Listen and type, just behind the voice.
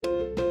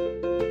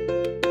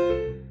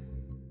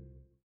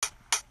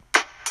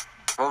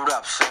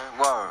up, son.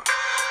 Word.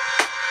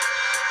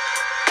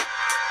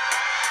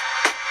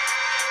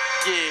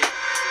 Yeah.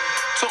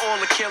 To all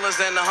the killers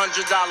and the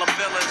 $100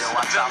 billers. Yo,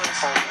 watch out for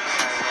police.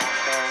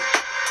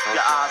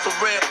 Your eyes for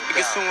real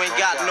niggas who ain't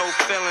got no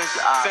feelings.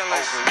 I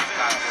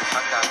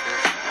got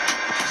this.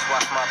 Just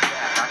watch my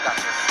back. I got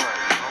your front.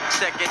 You know?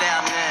 Check it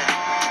out now.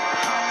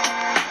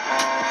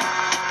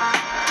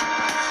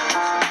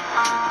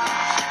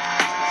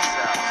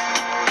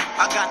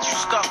 I got you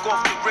stuck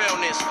off the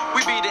realness.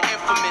 We be the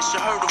infamous, you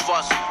heard of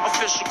us.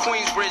 Official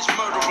Queensbridge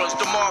murderers.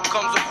 The mob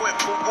comes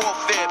equipped for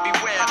warfare.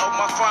 Beware of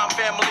my crime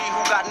family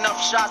who got enough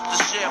shots to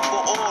share for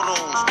all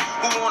those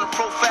who wanna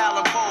profile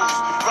and pose.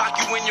 Rock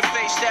you in your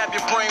face, stab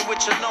your brain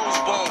with your nose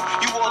bone.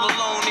 You all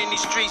alone in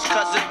these streets,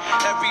 cousin.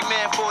 Every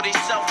man for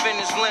theyself in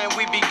his land,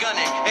 we be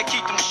gunning. And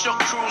keep them shook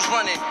crews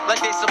running like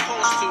they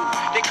supposed to.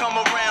 They come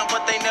around,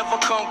 but they never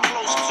come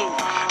close to.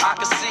 I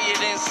can see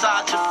it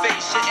inside your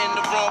face, you're in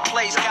the wrong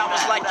place.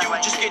 Cowards like you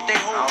just get their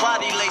whole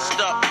body laced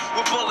up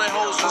with bullet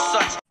holes and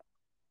such.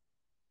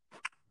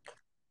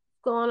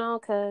 What's going on,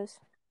 cuz?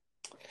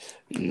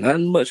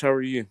 Nothing much. How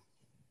are you?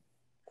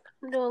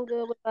 I'm doing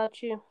good. What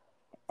about you?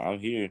 I'm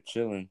here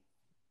chilling,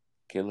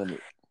 killing it.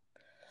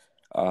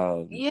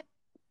 Yeah,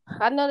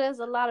 I know there's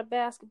a lot of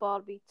basketball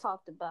to be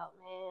talked about,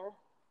 man.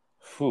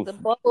 Whew.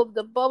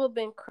 The bubble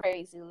been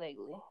crazy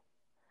lately.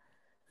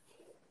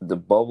 The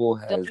bubble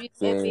has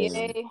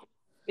WNBA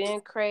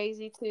been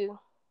crazy too.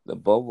 The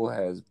bubble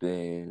has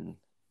been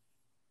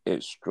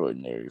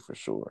extraordinary for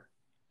sure.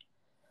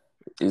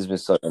 It's been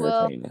so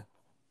entertaining.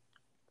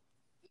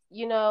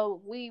 You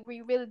know, we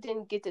really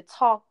didn't get to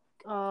talk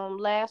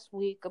last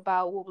week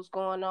about what was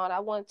going on. I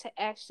wanted to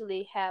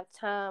actually have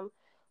time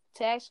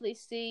to actually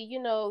see,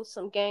 you know,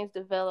 some games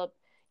develop.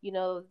 You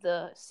know,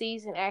 the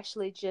season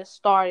actually just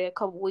started a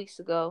couple weeks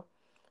ago.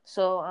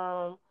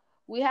 So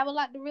we have a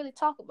lot to really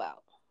talk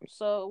about.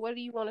 So where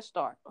do you want to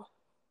start?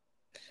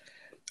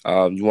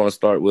 You want to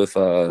start with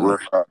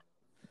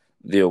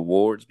the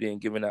awards being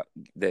given out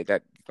that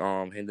got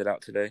handed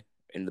out today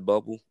in the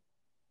bubble?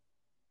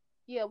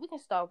 Yeah, we can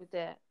start with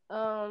that.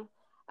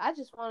 I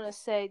just want to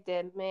say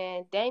that,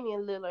 man,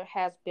 Damian Lillard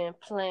has been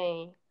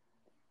playing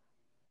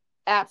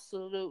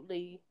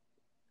absolutely.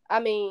 I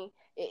mean,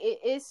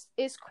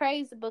 it's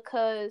crazy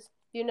because,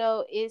 you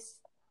know, it's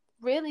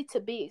really to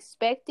be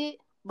expected,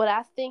 but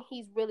I think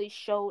he's really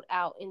showed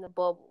out in the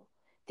bubble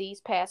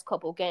these past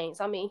couple games.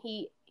 I mean,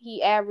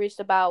 he averaged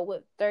about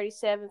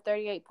 37,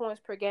 38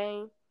 points per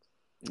game.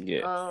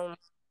 Yeah.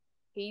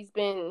 He's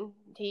been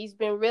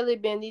really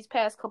these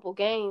past couple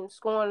games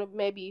scoring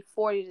maybe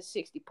 40 to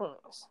 60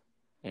 points.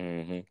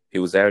 Mm-hmm. He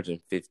was averaging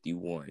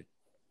 51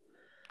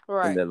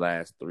 in the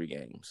last 3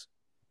 games.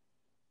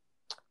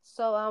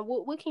 So,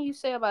 what can you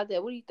say about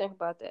that? What do you think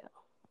about that?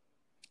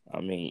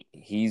 I mean,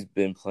 he's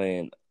been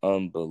playing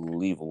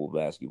unbelievable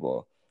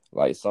basketball.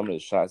 Like, some of the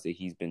shots that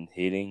he's been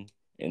hitting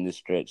in this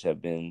stretch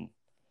have been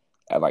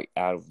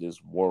out of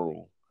this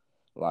world.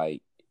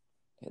 Like,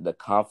 the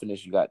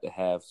confidence you got to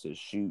have to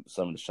shoot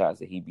some of the shots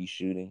that he be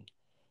shooting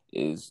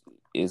is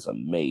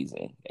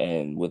amazing.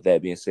 And with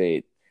that being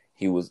said,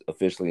 he was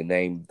officially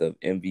named the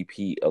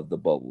MVP of the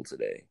bubble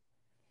today.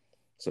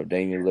 So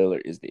Damian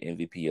Lillard is the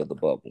MVP of the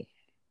bubble.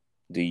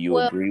 Do you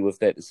agree with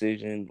that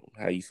decision?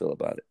 How you feel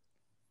about it?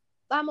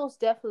 I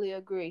most definitely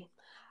agree.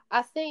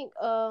 I think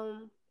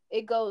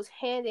it goes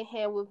hand in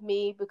hand with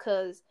me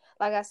because,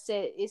 like I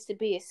said, it's to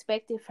be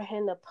expected for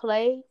him to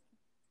play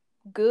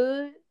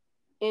good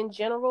in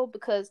general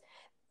because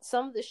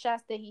some of the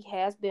shots that he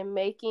has been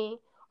making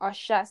are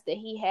shots that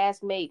he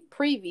has made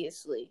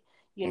previously.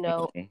 You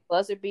know,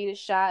 buzzer beater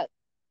shot.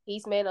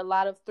 He's made a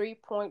lot of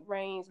 3-point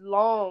range,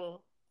 long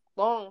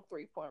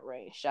 3-point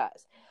range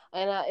shots.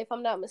 And if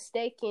I'm not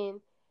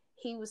mistaken,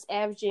 he was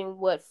averaging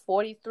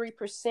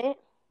 43%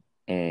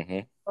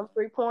 from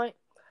 3-point.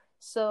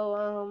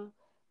 So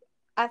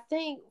I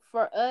think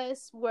for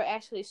us, we're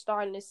actually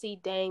starting to see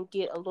Dame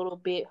get a little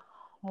bit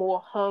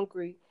more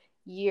hungry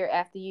year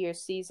after year,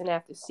 season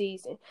after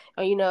season.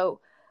 And, you know,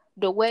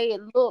 the way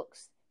it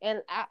looks,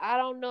 and I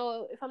don't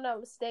know if I'm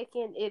not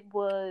mistaken, it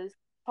was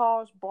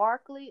Charles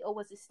Barkley or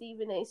was it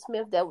Stephen A.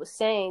 Smith that was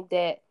saying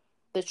that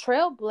the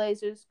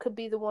Trailblazers could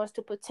be the ones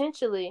to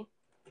potentially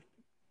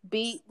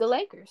beat the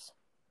Lakers.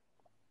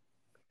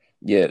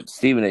 Yeah,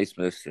 Stephen A.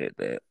 Smith said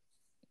that.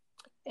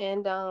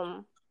 And,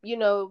 you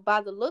know,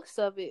 by the looks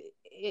of it,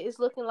 it's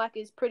looking like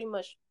it's pretty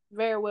much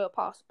very well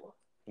possible.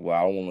 Well,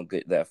 I don't want to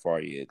get that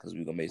far yet because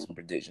we're going to make some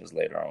predictions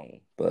later on.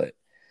 But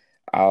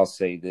I'll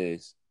say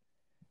this.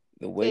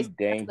 The way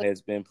Dame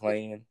has been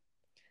playing,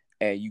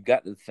 and you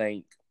got to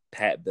thank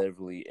Pat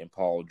Beverly and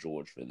Paul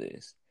George for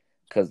this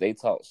because they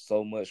talked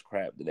so much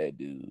crap to that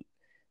dude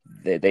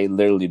that they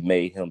literally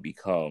made him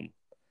become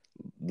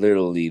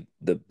literally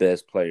the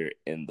best player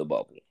in the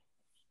bubble.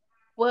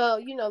 Well,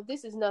 you know,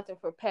 this is nothing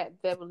for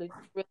Pat Beverly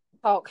to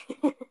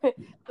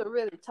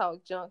really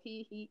talk junk.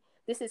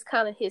 This is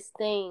kind of his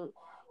thing,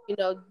 you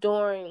know,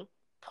 during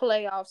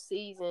playoff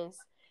seasons,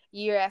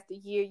 year after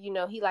year. You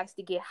know, he likes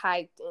to get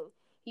hyped, and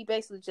he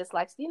basically just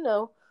likes, you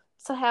know,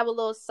 to have a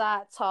little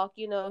side talk.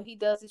 He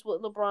does this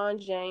with LeBron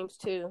James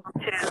too.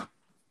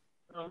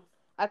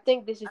 I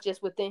think this is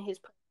just within his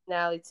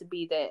personality to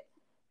be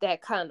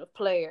that kind of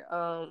player.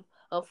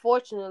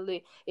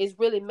 Unfortunately, it's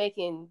really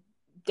making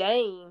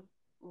Dame,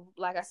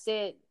 like I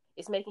said,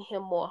 it's making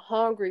him more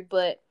hungry.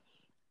 But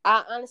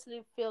I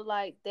honestly feel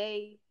like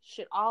they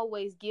should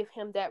always give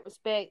him that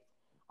respect,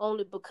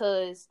 only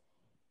because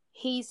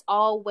he's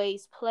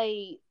always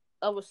played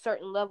of a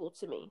certain level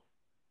to me.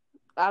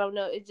 I don't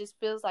know. It just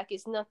feels like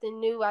it's nothing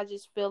new. I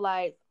just feel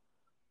like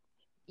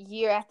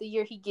year after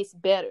year he gets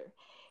better,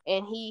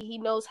 and he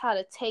knows how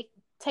to take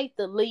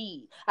the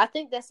lead. I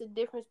think that's the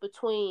difference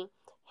between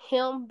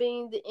him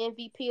being the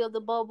MVP of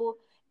the bubble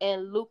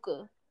and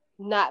Luka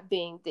not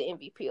being the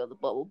MVP of the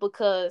bubble,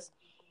 because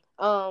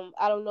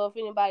I don't know if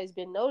anybody's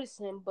been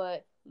noticing,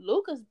 but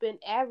Luka's been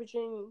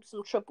averaging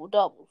some triple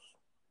doubles.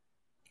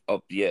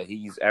 Oh yeah,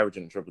 he's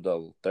averaging a triple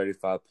double,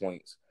 35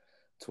 points,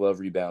 12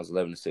 rebounds,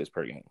 11 assists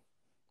per game.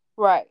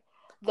 Right.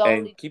 The And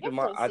only keep in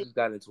mind, difference I is, just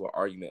got into an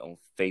argument on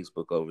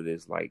Facebook over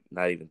this, like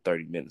not even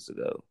 30 minutes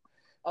ago.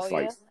 oh It's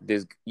like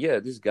yeah,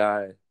 this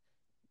guy,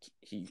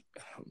 he,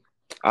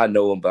 I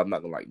know him, but I'm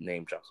not gonna like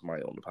name drop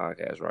somebody on the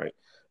podcast, right?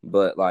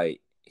 But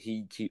like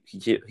he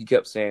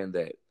kept saying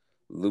that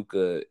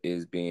Luka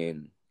is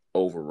being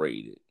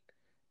overrated,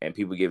 and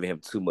people giving him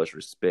too much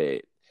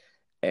respect,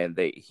 and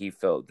he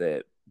felt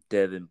that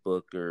Devin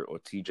Booker or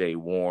T.J.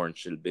 Warren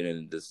should have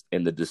been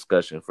in the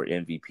discussion for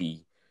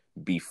MVP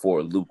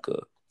before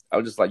Luka. I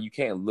was just like, you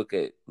can't look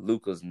at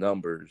Luka's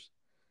numbers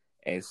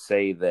and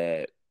say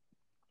that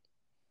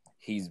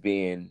he's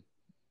being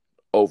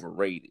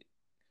overrated.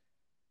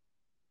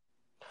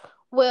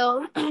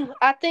 well,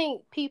 I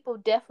think people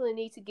definitely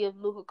need to give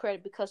Luka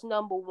credit because,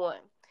 number one,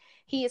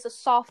 he is a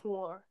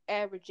sophomore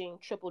averaging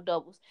triple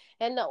doubles.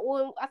 And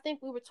when I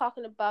think we were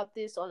talking about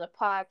this on a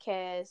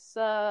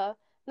podcast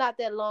not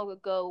that long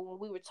ago, when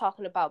we were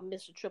talking about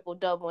Mr. Triple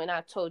Double, and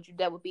I told you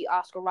that would be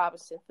Oscar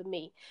Robertson for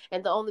me.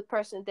 And the only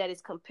person that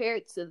is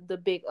compared to the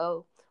Big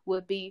O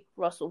would be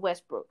Russell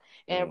Westbrook.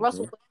 And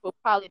Russell Mm-hmm. Westbrook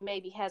probably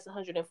maybe has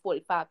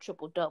 145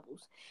 triple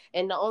doubles.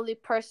 And the only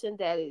person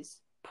that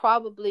is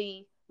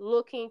probably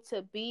looking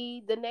to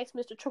be the next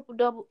Mr. Triple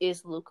Double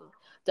is Luka.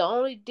 The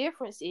only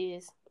difference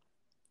is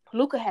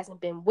Luka hasn't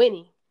been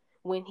winning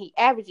when he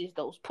averages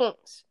those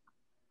points,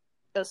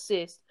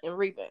 assists, and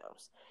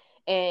rebounds.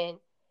 And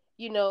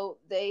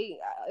they,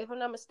 if I'm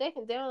not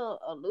mistaken, they're on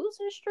a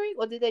losing streak,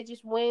 or did they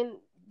just win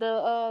the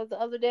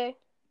other day?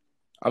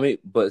 I mean,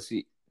 but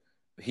see,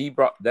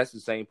 that's the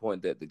same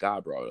point that the guy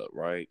brought up,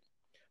 right?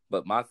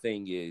 But my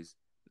thing is,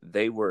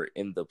 they were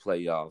in the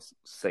playoffs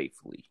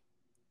safely.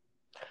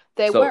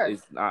 They So were.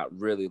 it's not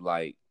really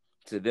like,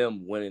 to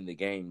them, winning the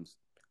games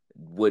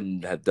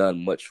wouldn't have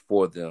done much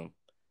for them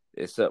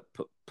except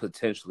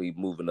potentially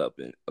moving up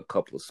in a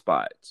couple of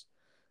spots.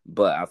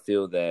 But I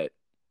feel that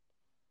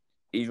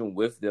even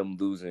with them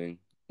losing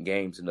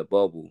games in the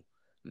bubble,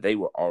 they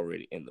were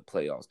already in the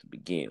playoffs to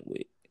begin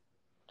with.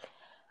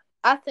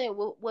 I think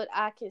what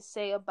I can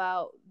say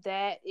about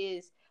that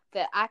is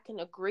that I can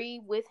agree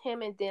with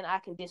him, and then I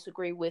can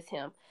disagree with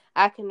him.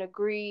 I can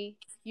agree,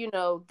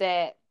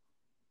 that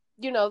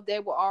they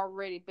were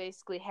already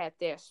basically had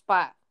their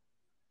spot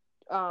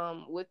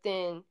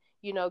within,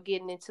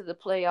 getting into the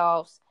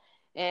playoffs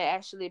and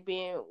actually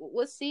being,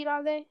 what seed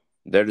are they?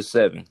 They're the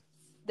 7.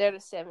 They're the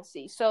 7th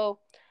seed. So,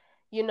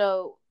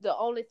 the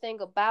only thing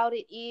about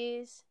it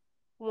is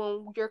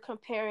when you're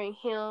comparing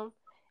him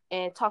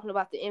and talking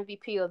about the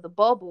MVP of the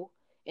bubble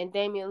and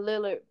Damian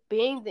Lillard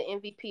being the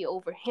MVP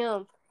over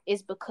him,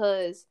 is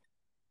because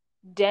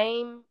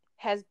Dame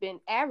has been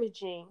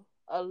averaging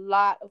a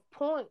lot of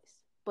points,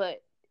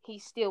 but he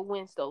still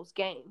wins those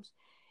games.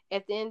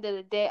 At the end of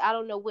the day, I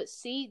don't know what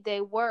seed they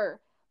were,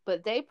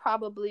 but they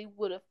probably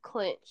would have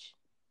clinched.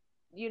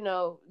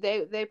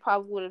 They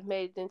probably would have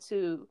made it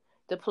into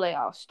the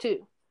playoffs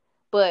too.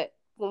 But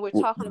when we're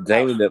talking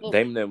about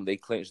Damon, they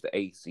clinched the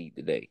 8th seed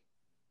today.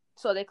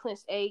 So they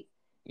clinched 8.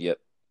 Yep.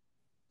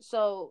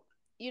 So,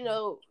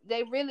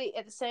 they really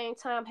at the same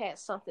time had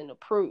something to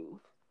prove.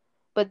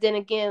 But then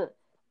again,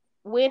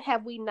 when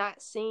have we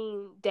not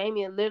seen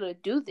Damian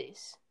Lillard do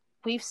this?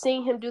 We've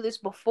seen him do this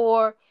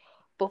before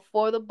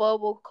the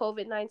bubble,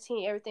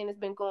 COVID-19, everything that's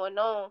been going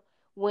on.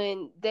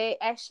 When they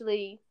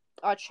actually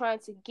are trying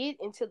to get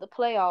into the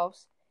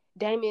playoffs,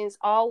 Damian's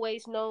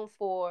always known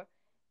for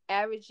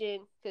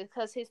averaging,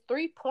 because his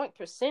 3-point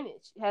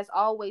percentage has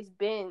always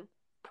been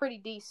pretty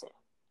decent.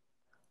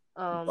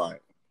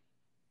 Right.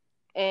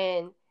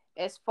 And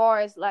as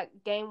far as like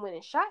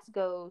game-winning shots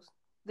goes,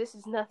 this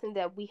is nothing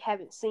that we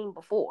haven't seen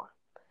before.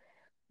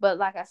 But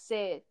like I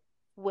said,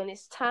 when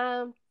it's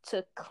time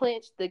to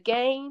clinch the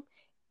game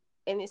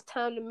and it's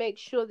time to make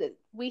sure that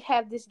we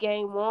have this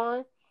game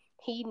won,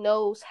 he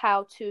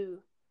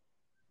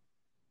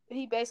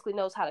basically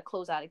knows how to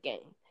close out a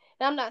game.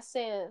 And I'm not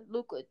saying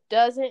Luka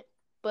doesn't,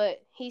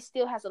 but he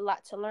still has a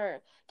lot to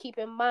learn. Keep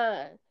in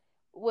mind,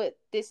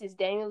 this is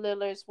Damian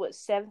Lillard's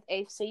 7th,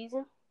 8th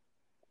season?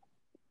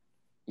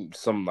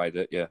 Something like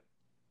that, yeah.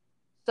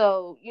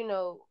 So,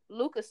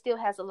 Luka still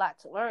has a lot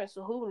to learn.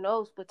 So who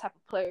knows what type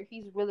of player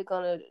he's really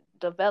gonna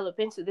develop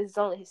into. This is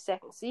only his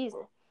second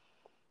season.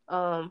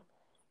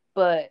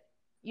 But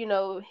you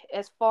know,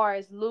 as far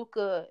as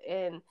Luka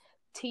and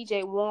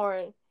T.J.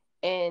 Warren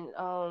and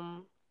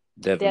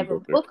Devin Devin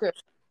Booker. Booker,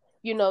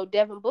 you know,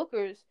 Devin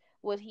Booker's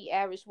he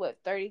averaged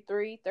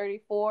 33,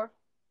 34,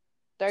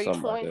 30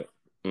 Something like points.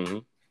 that. Mm-hmm.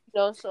 You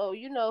know, so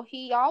you know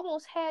he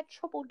almost had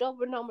triple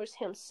double numbers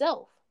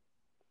himself.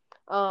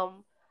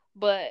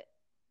 But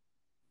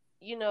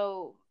you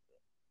know,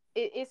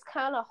 it's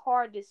kind of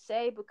hard to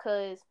say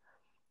because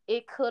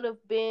it could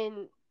have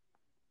been.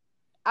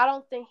 I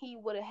don't think he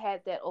would have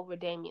had that over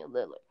Damian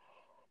Lillard.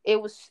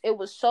 It was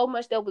so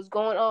much that was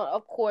going on.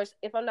 Of course,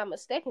 if I'm not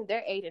mistaken,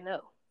 they're 8-0.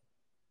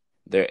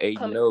 They're 8-0,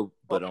 Coming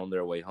but on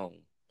their way home.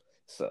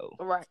 So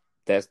right.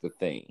 that's the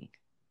thing.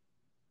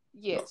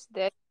 Yes,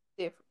 that's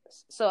the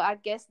difference. So I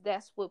guess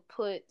that's what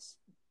puts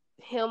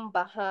him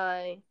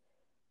behind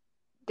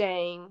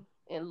Dame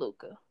and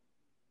Luka.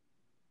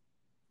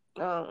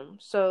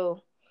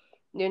 So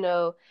you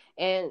know,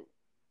 and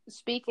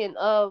speaking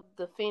of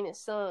the Phoenix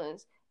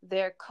Suns,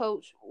 their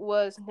coach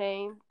was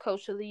named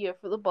Coach of the Year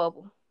for the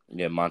bubble.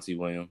 Yeah, Monty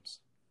Williams.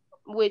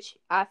 Which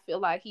I feel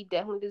like he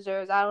definitely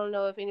deserves. I don't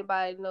know if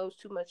anybody knows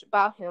too much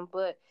about him,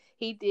 but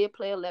he did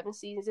play 11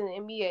 seasons in the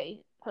NBA.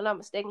 If I'm not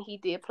mistaken, he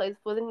did play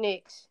for the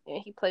Knicks,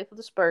 and he played for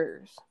the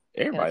Spurs.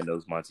 Everybody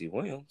knows Monty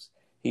Williams.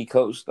 He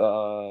coached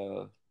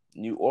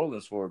New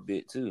Orleans for a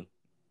bit, too.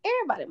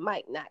 Everybody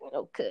might not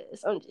know,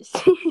 cuz I'm just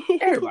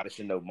Everybody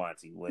should know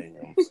Monty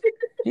Williams.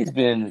 He's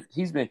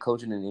been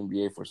coaching in the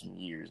NBA for some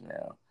years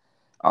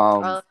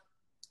now.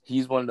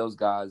 He's one of those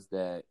guys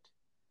that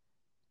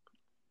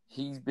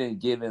he's been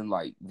given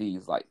like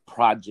these like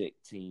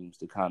project teams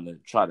to kind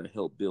of try to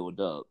help build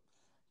up,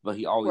 but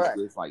he always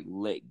gets like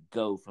let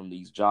go from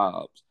these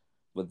jobs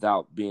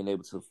without being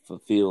able to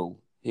fulfill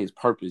his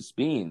purpose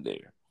being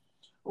there.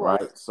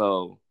 Right.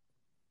 So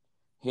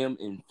him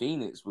in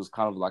Phoenix was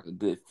kind of like a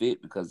good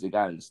fit because they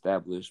got an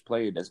established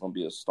player that's going to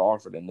be a star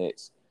for the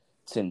next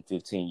 10,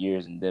 15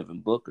 years in Devin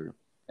Booker.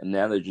 And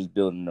now they're just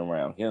building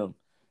around him.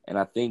 And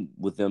I think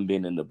with them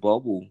being in the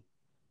bubble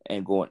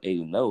and going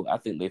 8-0, I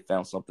think they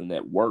found something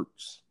that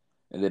works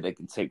and that they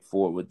can take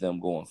forward with them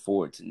going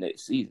forward to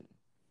next season.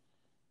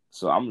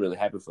 So I'm really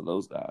happy for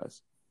those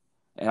guys.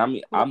 And I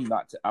mean, I don't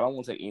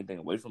want to take anything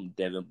away from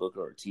Devin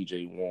Booker or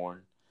T.J.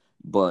 Warren,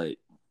 but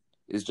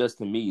it's just,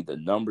 to me, the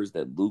numbers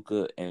that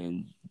Luka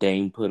and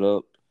Dame put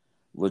up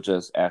were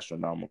just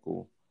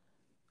astronomical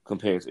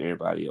compared to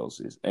everybody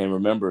else's. And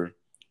remember,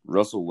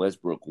 Russell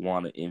Westbrook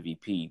won an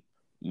MVP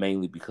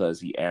mainly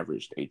because he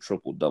averaged a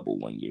triple-double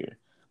one year,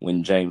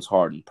 when James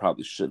Harden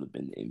probably should have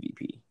been the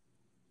MVP.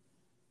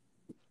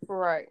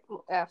 Right,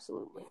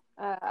 absolutely.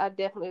 I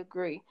definitely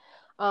agree.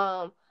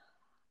 I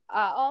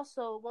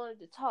also wanted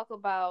to talk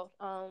about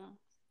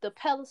the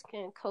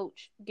Pelican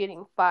coach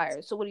getting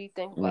fired. So what do you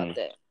think about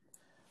that?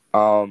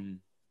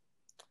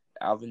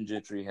 Alvin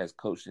Gentry has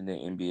coached in the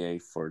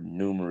NBA for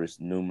numerous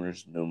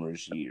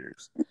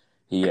years.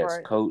 He has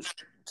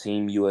coached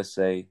Team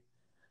USA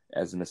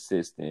as an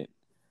assistant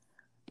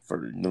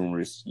for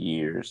numerous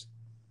years.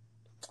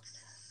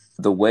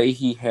 The way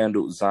he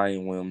handled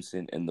Zion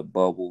Williamson in the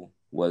bubble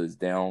was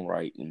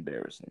downright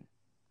embarrassing.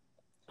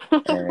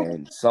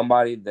 And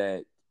somebody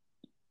that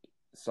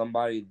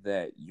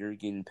you're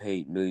getting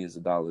paid millions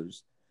of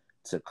dollars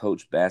to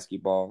coach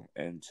basketball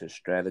and to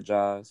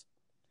strategize,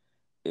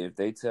 if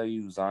they tell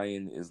you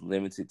Zion is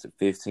limited to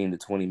 15 to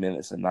 20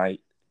 minutes a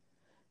night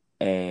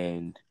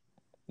and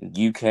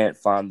you can't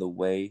find the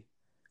way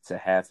to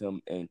have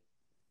him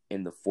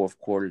in the fourth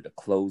quarter to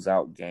close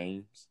out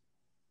games,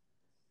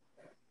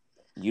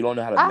 you don't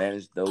know how to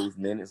manage those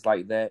minutes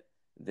like that,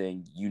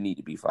 then you need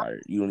to be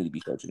fired. You don't need to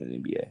be coaching in the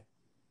NBA.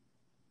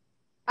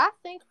 I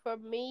think for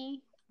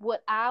me,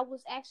 what I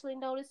was actually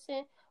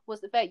noticing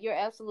was the fact, you're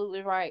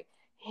absolutely right,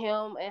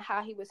 him and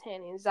how he was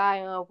handling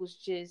Zion was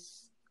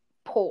just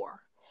poor.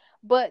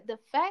 But the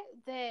fact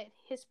that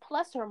his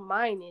plus or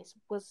minus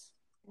was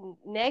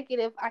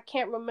negative, I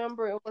can't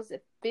remember, was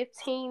it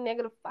 15,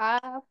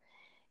 -5?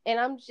 And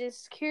I'm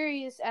just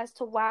curious as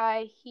to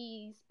why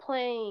he's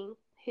playing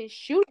his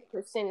shooting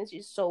percentage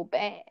is so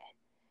bad.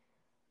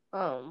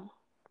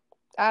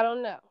 I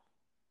don't know.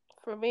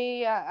 For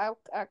me, I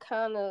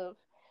kind of,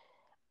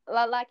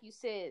 like you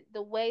said,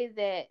 the way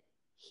that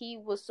he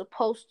was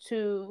supposed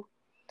to,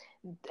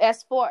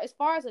 as far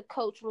as a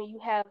coach, when you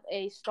have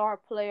a star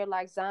player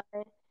like Zion,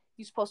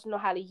 you're supposed to know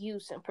how to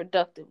use him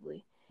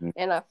productively.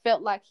 And I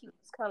felt like he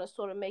was kind of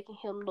sort of making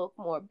him look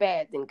more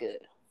bad than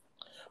good.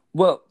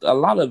 Well, a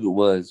lot of it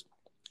was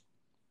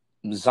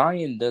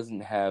Zion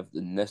doesn't have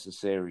the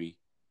necessary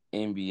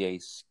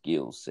NBA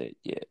skill set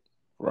yet,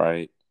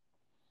 right?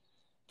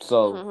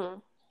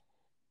 So,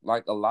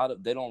 like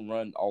they don't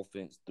run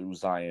offense through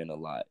Zion a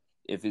lot.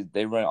 If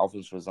they run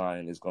offense for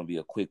Zion, it's going to be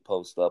a quick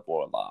post up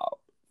or a lob.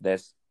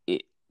 That's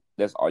it.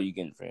 That's all you're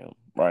getting from him,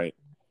 right?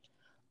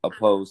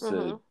 Opposed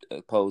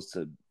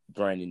to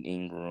Brandon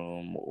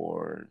Ingram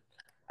or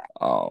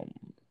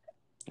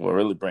Well,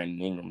 really,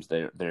 Brandon Ingram's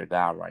their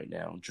guy right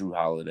now. Drew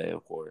Holiday,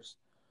 of course.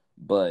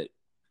 But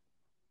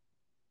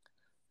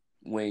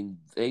when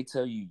they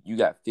tell you you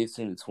got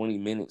 15 to 20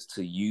 minutes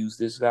to use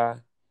this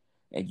guy,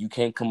 and you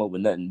can't come up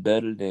with nothing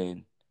better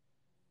than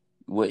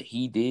what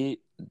he did,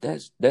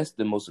 that's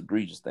the most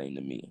egregious thing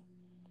to me.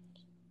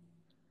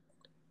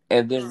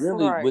 And then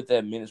really Right. with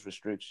that minutes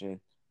restriction,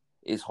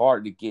 it's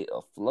hard to get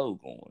a flow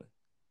going.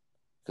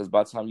 Because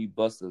by the time you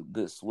bust a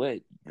good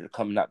sweat, you're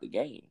coming out the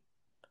game.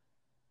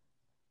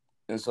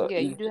 And so Yeah,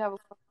 you do have a.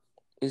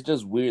 it's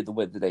just weird the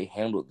way that they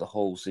handled the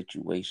whole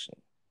situation.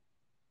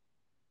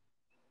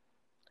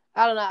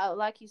 I don't know.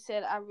 Like you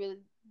said, I really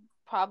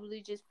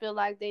probably just feel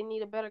like they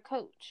need a better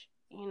coach.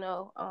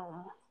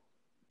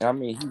 I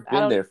mean, he's I been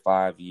don't. there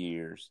 5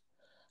 years.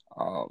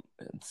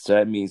 So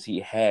that means he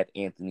had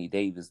Anthony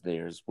Davis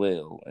there as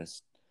well,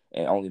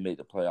 and only made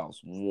the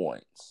playoffs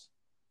once.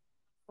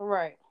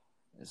 Right.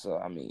 And so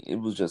I mean, it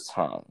was just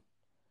time,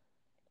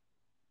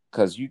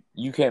 because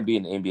you can't be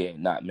in the NBA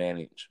and not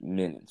manage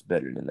minutes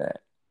better than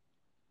that.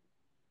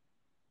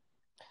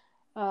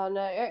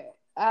 No,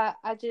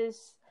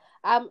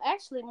 I'm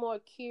actually more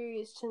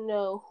curious to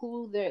know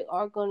who they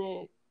are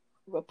going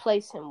to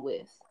replace him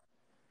with.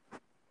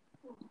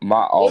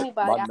 My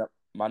Anybody?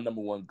 my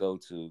number one go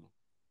to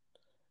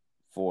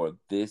for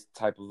this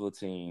type of a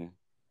team,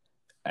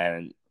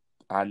 and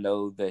I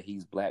know that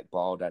he's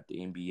blackballed at the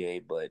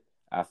NBA, but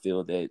I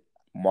feel that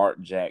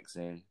Mark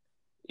Jackson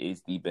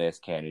is the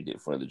best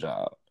candidate for the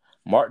job.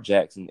 Mark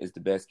Jackson is the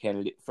best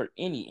candidate for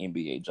any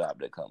NBA job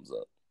that comes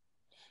up,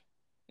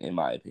 in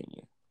my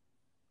opinion.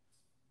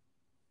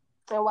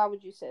 And why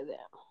would you say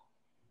that?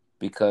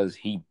 Because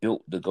he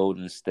built the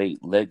Golden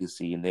State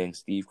legacy, and then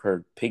Steve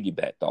Kerr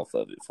piggybacked off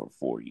of it for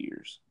 4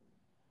 years.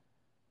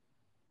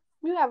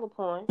 You have a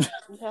point.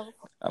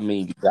 I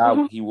mean, the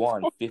guy, he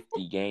won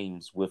 50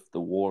 games with the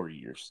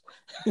Warriors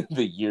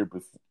the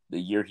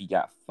year he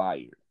got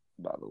fired,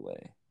 by the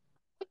way.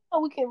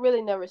 We can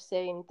really never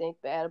say anything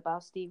bad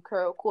about Steve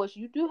Kerr. Of course,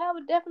 you do have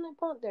a definite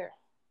point there.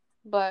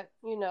 But,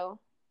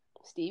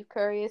 Steve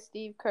Kerr is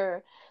Steve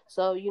Kerr.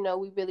 So,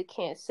 we really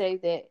can't say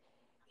that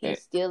he And,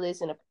 still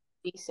isn't a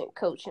decent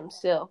coach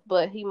himself.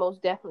 But he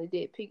most definitely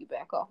did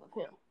piggyback off of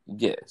him.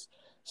 yes.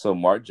 So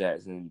Mark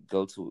Jackson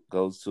goes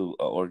to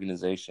an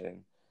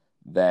organization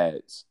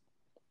that's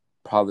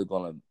probably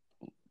going to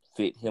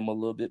fit him a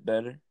little bit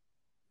better.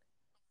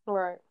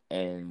 Right.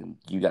 And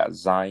you got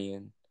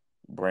Zion,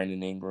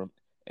 Brandon Ingram,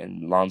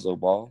 and Lonzo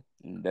Ball.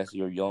 And that's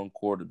your young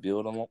core to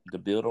build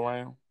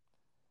around.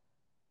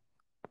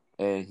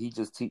 And he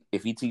just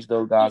if he teach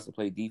those guys to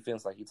play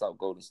defense like he taught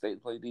Golden State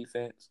to play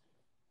defense,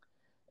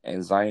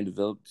 and Zion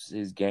develops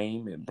his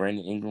game, and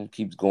Brandon Ingram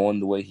keeps going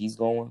the way he's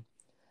going,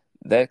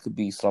 that could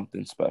be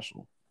something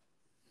special.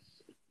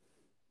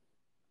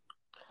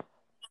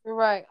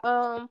 Right.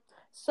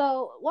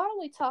 So why don't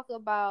we talk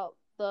about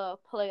the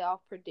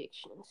playoff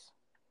predictions?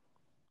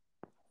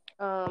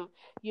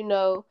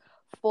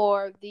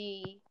 For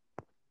the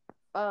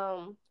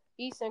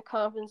Eastern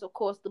Conference, of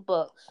course, the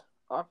Bucks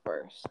are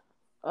first.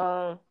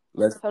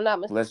 If I'm not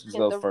mistaken, Let's just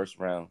go first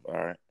round. All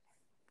right.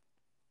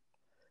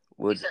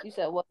 You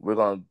said what? We're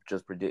gonna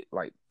just predict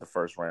like the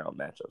first round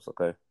matchups,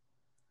 okay?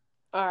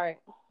 All right.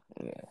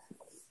 Yeah.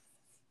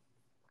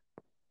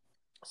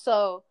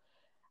 So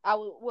I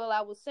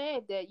was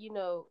saying that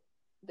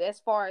as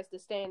far as the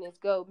standings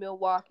go,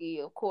 Milwaukee,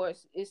 of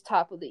course, is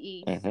top of the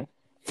East. Mm-hmm.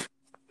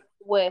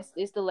 West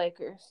is the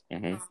Lakers.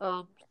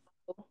 Mm-hmm.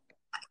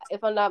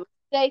 If I'm not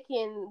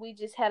mistaken, we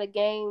just had a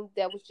game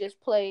that was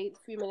just played a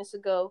few minutes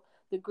ago.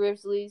 The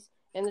Grizzlies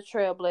and the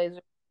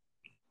Trailblazers.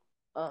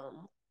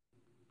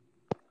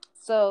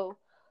 So,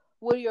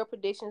 what are your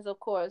predictions? Of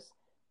course,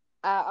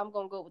 I'm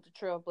gonna go with the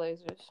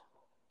Trailblazers.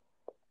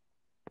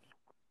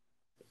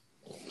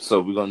 So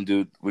we can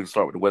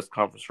start with the West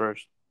Conference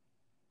first.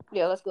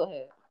 Yeah, let's go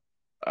ahead.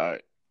 All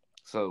right.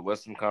 So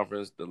Western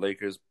Conference, the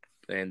Lakers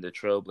and the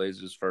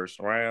Trailblazers first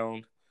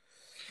round.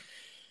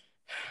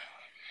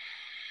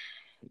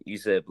 You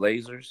said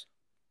Blazers?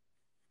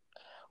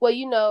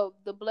 Well,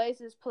 the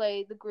Blazers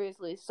played the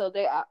Grizzlies, so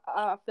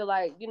I feel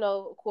like,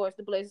 of course,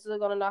 the Blazers are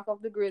gonna knock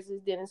off the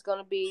Grizzlies. Then it's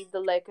gonna be the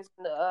Lakers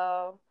and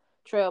the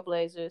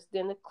Trailblazers,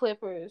 then the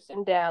Clippers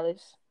and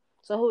Dallas.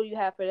 So who do you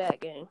have for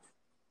that game?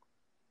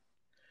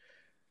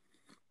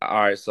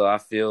 All right, so I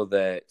feel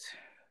that.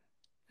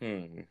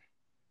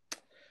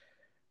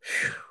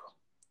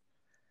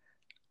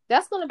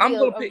 That's gonna be.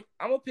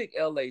 I'm gonna pick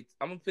LA.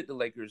 I'm gonna pick the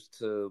Lakers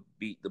to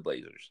beat the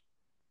Blazers.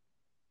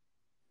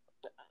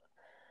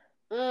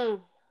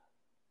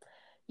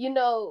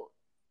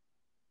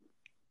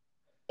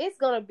 It's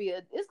gonna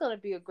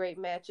be a great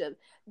matchup.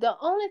 The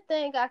only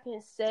thing I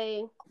can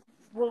say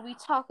when we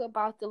talk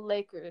about the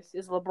Lakers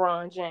is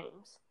LeBron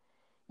James,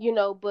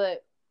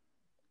 but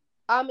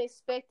I'm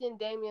expecting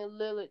Damian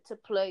Lillard to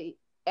play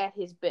at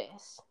his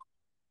best.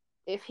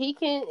 If he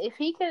can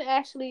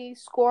actually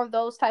score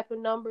those type of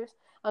numbers,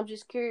 I'm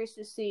just curious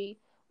to see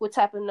what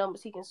type of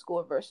numbers he can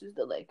score versus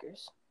the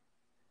Lakers.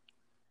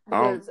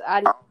 Because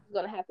I think he's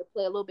gonna have to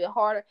play a little bit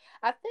harder.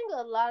 I think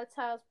a lot of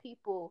times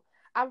people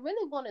I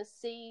really want to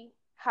see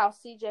how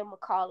CJ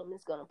McCollum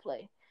is going to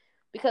play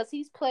because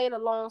he's played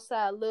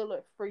alongside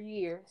Lillard for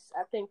years.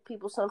 I think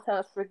people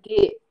sometimes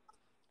forget.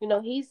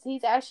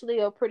 He's actually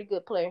a pretty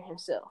good player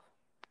himself.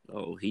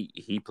 Oh,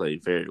 he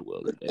played very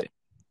well today.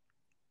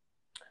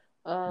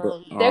 They're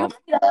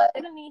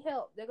gonna need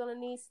help. They're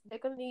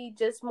gonna need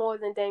just more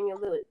than Damian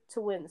Lillard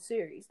to win the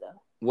series,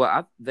 though.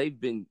 Well, they've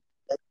been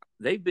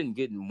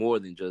getting more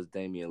than just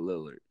Damian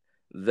Lillard.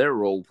 Their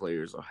role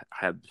players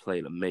have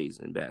played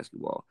amazing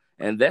basketball,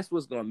 and that's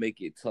what's going to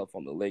make it tough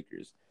on the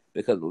Lakers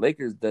because the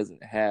Lakers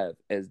doesn't have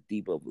as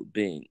deep of a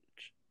bench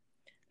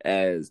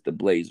as the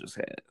Blazers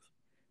have.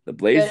 The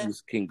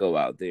Blazers can go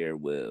out there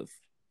with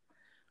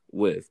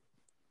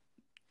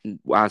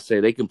I say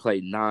they can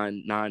play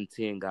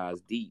 10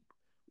 guys deep,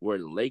 where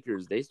the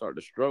Lakers they start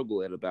to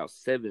struggle at about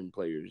 7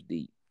 players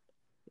deep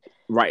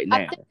right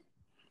now.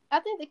 I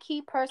think the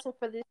key person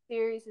for this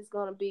series is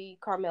going to be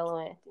Carmelo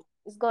Anthony.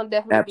 It's going to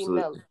definitely be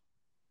Melo.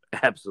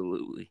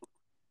 Absolutely.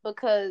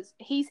 Because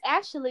he's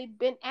actually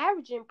been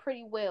averaging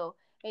pretty well.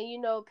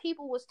 And,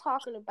 people was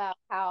talking about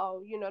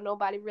how,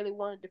 nobody really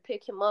wanted to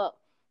pick him up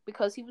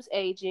because he was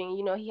aging.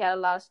 He had a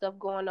lot of stuff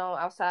going on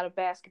outside of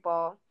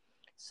basketball.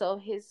 So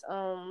his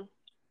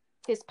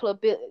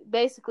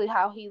basically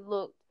how he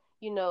looked,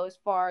 as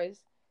far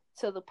as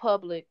to the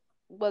public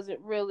wasn't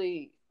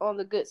really on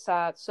the good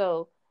side.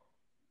 So,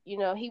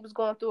 he was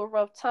going through a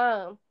rough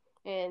time,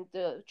 and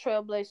the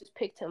Trailblazers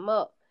picked him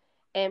up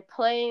and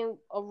playing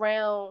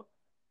around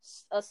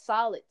a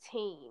solid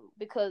team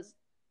because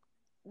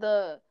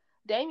the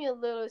Damian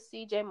Lillard,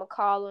 CJ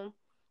McCollum,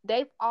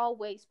 they've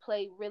always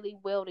played really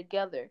well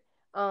together.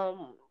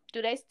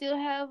 Do they still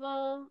have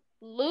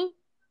Luke?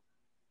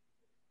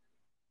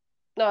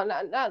 No,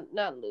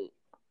 not Luke.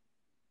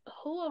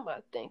 Who am I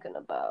thinking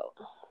about?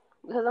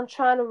 Because I'm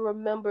trying to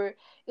remember.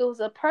 It was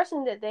a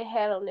person that they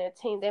had on their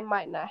team. They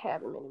might not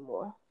have him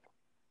anymore.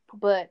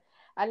 But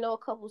I know a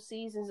couple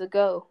seasons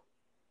ago,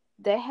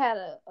 they had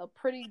a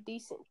pretty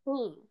decent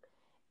team.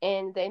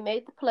 And they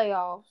made the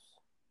playoffs.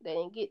 They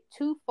didn't get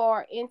too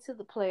far into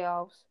the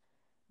playoffs.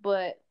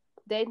 But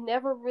they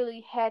never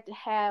really had to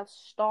have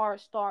star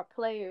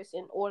players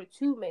in order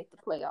to make the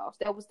playoffs.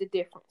 That was the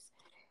difference.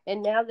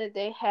 And now that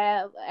they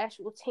have an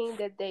actual team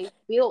that they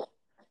built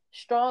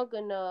strong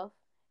enough,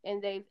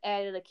 and they've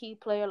added a key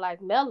player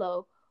like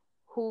Melo,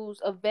 who's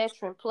a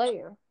veteran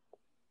player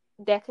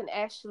that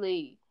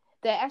actually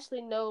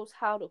knows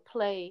how to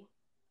play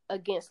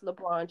against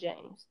LeBron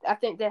James. I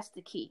think that's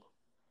the key.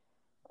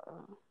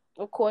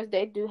 Of course,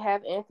 they do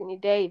have Anthony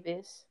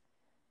Davis,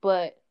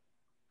 but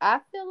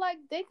I feel like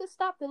they could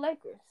stop the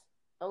Lakers.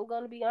 I'm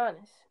gonna be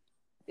honest.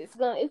 It's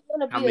gonna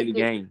be how many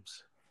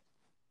games?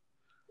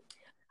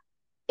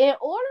 In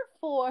order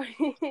for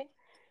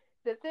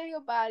the thing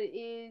about it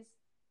is,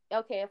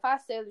 okay, if I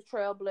say the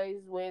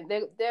Trailblazers win,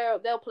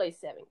 they'll play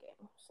 7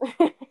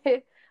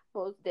 games.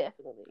 Most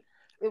definitely.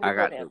 I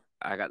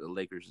got the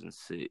Lakers in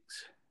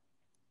 6.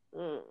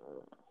 Mm.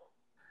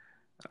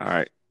 All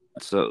right.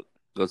 So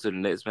go to the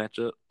next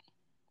matchup.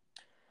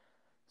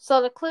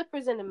 So the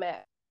Clippers and the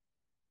Mavs.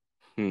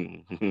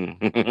 And the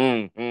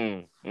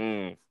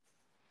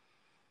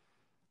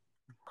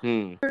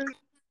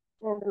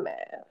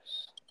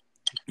Mavs.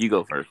 You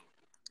go first.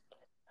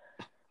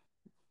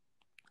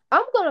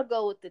 I'm gonna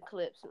go with the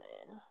Clips,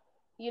 man.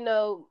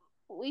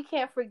 We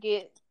can't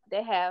forget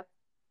they have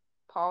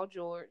Paul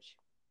George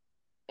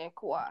and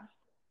Kawhi.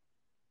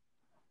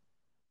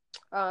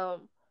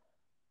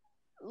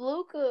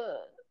 Luka,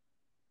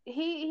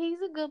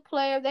 he's a good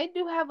player. They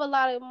do have a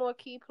lot of more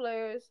key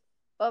players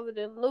other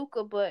than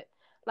Luka, but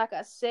like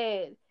I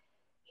said,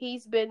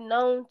 he's been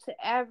known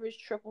to average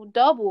triple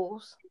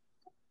doubles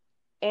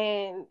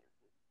and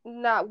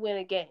not win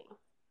a game.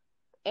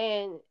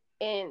 And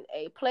in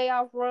a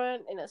playoff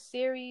run in a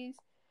series,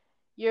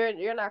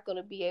 you're not going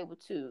to be able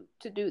to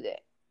do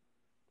that.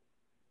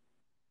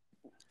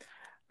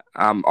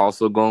 I'm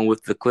also going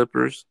with the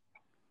Clippers.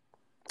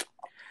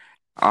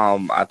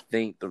 I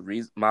think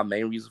my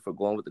main reason for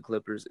going with the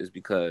Clippers is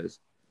because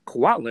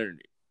Kawhi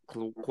Leonard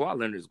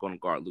is going to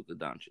guard Luka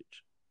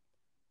Doncic,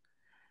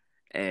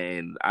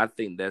 and I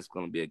think that's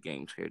going to be a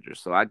game changer.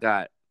 So I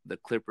got the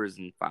Clippers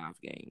in 5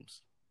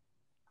 games.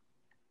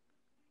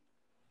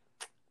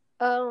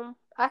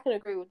 I can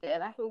agree with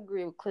that. I can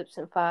agree with Clips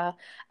in 5.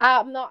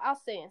 I'll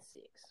say in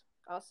 6.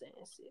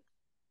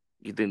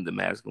 You think the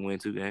Mavs can win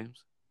 2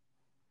 games?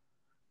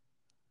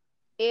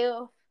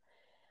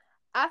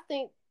 I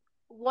think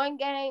one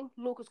game,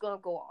 Luka's going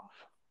to go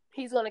off.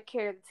 He's going to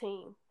carry the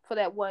team for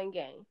that one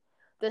game.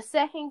 The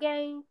second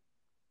game,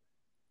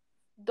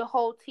 the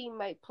whole team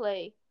might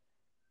play,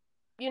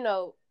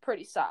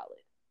 pretty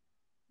solid.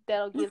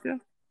 That'll give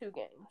them 2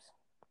 games.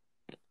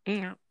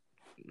 Yeah.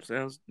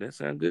 That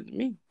sounds good to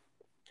me.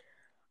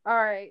 All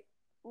right.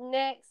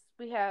 Next,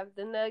 we have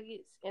the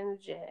Nuggets and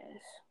the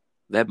Jazz.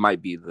 That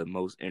might be the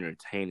most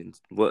entertaining.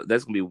 Well,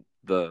 that's going to be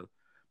the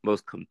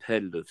most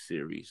competitive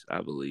series, I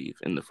believe,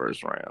 in the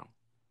first round.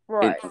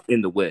 Right.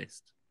 In the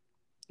West,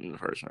 in the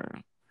first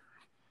round.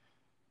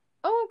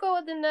 I'm going to go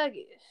with the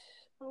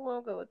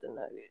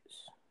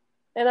Nuggets.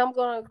 And I'm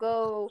gonna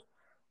go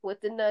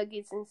with the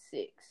Nuggets in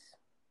 6.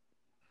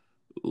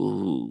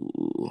 Ooh.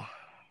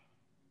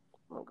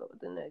 I'm gonna go with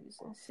the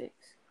Nuggets in 6.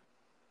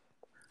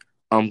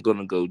 I'm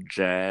gonna go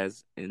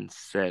Jazz in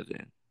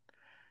 7.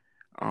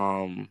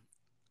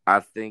 I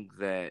think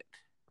that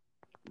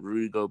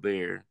Rudy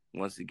Gobert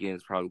once again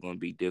is probably going to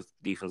be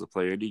defensive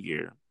player of the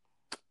year,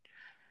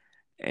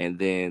 and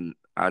then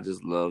I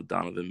just love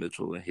Donovan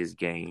Mitchell and his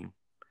game.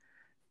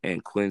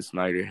 And Quinn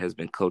Snyder has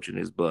been coaching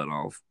his butt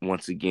off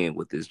once again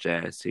with this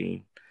Jazz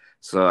team.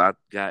 So I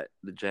got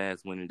the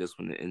Jazz winning this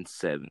one in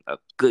 7. A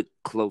good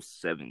close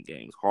 7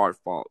 games, hard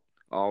fought.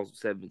 All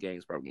 7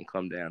 games probably gonna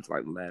come down to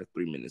like the last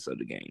 3 minutes of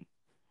the game.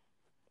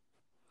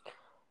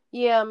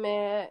 Yeah,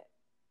 man.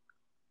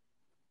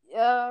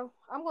 I'm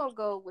gonna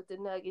go with the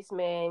Nuggets,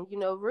 man. You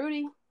know,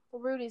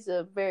 Rudy's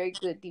a very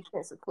good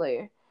defensive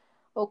player.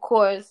 Of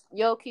course,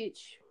 Jokic,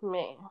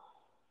 man.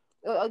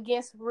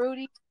 Against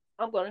Rudy,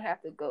 I'm gonna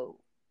have to go.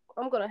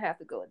 I'm gonna have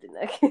to go with the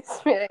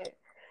Nuggets, man.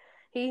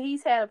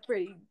 He's had a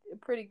pretty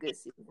good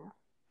season.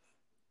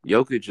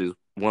 Jokic is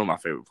one of my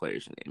favorite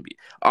players in the NBA.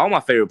 All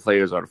my favorite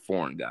players are the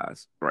foreign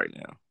guys right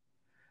now,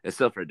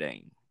 except for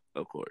Dame,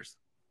 of course.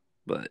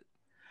 But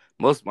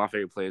most of my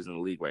favorite players in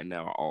the league right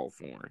now are all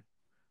foreign.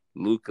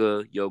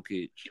 Luka,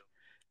 Jokic,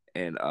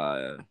 and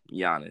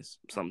Giannis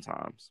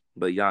sometimes.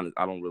 But Giannis,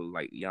 I don't really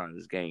like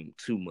Giannis' game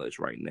too much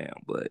right now.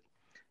 But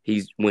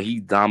when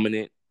he's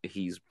dominant,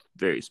 he's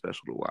very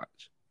special to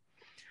watch.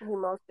 He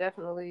most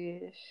definitely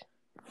is.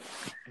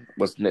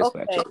 What's the next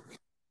Okay, matchup?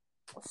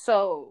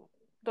 so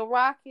the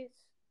Rockets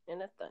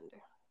and the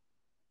Thunder.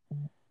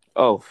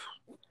 Oh,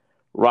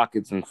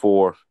 Rockets in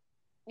 4.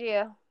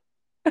 Yeah,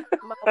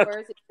 my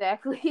words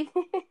exactly.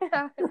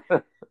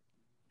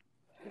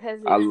 That's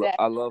exactly.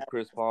 I love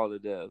Chris Paul to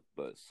death,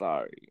 but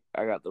sorry,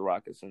 I got the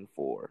Rockets in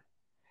 4.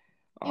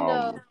 You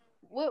know,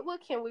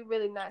 what can we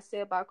really not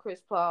say about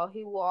Chris Paul?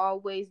 He will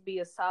always be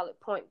a solid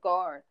point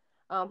guard.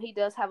 He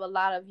does have a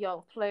lot of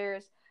young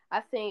players.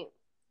 I think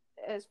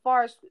as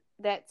far as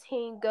that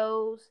team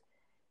goes,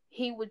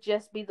 he would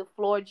just be the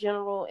floor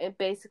general, and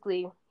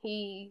basically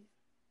he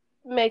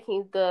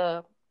making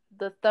the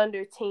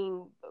Thunder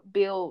team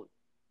build.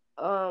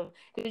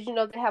 Because you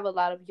know they have a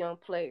lot of young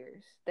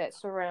players that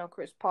surround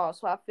Chris Paul,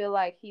 so I feel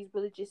like he's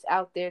really just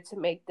out there to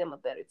make them a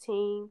better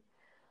team.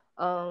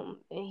 And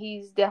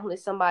he's definitely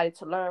somebody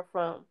to learn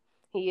from.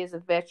 He is a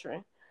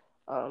veteran.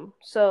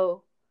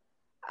 So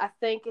I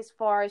think as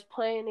far as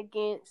playing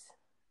against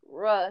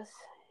Russ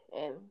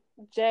and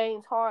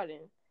James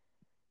Harden,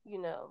 you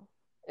know,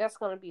 that's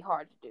going to be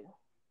hard to do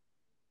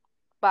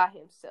by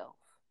himself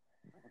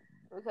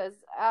because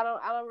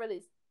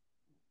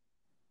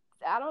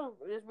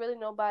there's really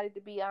nobody,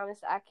 to be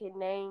honest, I can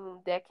name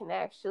that can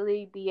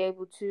actually be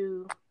able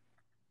to,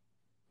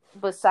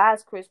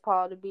 besides Chris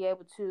Paul, to be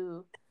able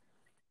to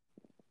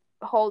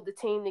hold the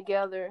team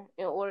together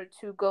in order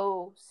to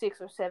go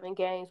 6 or 7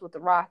 games with the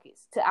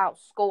Rockets to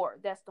outscore.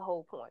 That's the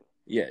whole point.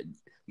 Yeah,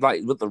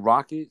 like with the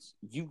Rockets,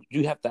 you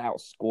have to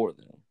outscore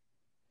them,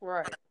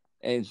 right?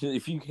 And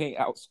if you can't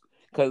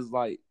because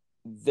like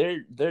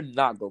they're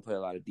not gonna play a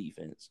lot of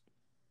defense.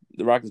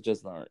 The Rockets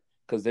just aren't,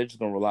 because they're just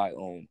gonna rely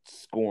on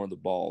scoring the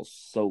ball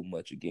so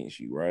much against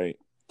you, right?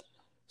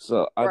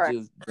 So I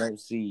just don't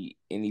see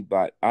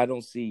anybody. I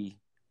don't see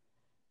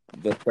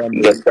the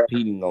Thunder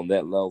competing on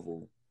that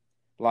level.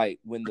 Like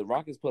when the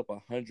Rockets put up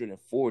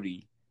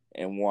 140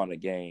 and won a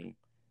game,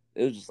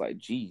 it was just like,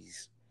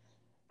 geez.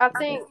 I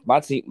think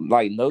my team,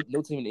 like no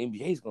team in the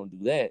NBA is gonna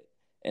do that.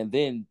 And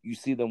then you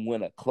see them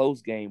win a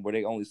close game where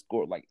they only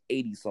scored like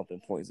 80 something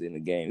points in the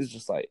game. It's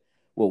just like,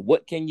 well,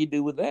 what can you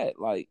do with that?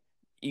 Like,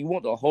 you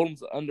want to hold them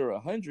to under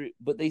 100,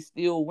 but they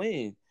still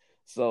win.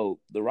 So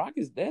the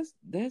Rockets, that's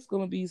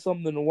gonna be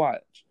something to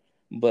watch.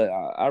 But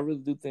I really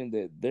do think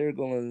that they're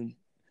gonna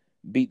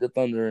beat the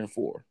Thunder in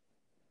 4.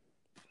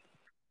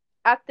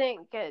 I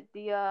think at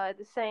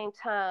the same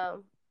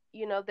time,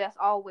 you know, that's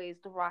always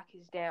the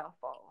Rockets'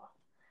 downfall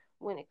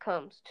when it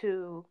comes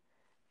to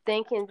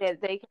thinking that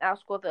they can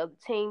outscore the other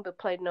team but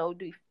play no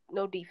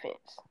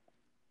defense.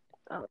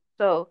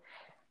 So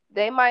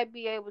they might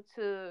be able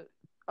to.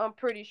 I'm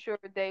pretty sure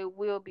they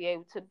will be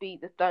able to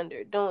beat the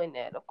Thunder doing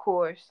that. Of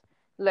course,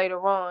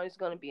 later on it's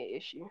going to be an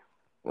issue.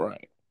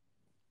 Right.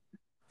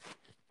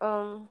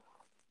 So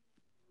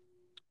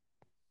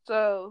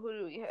who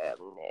do we have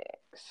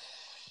next?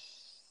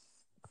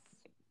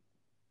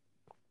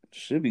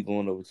 Should be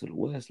going over to the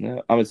West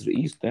now. I mean, to the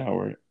East now,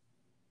 right?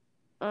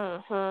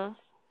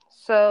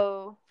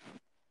 So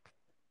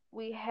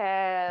we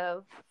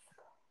have.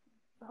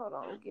 Hold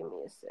on, give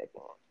me a second.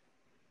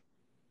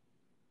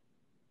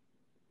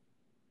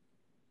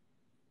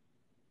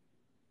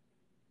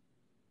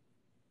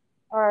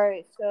 All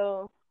right,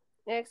 so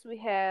next we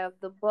have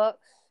the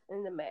Bucks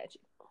and the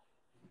Magic.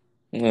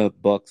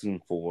 Bucks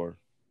in 4.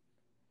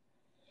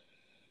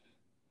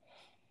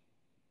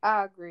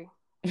 I agree.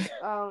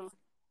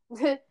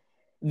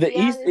 The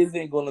East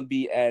isn't going to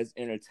be as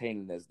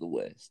entertaining as the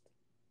West.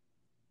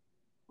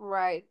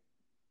 Right.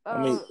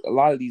 I mean, a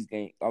lot of these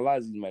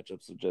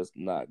matchups are just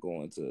not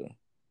going to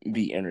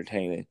be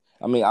entertaining.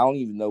 I mean, I don't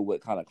even know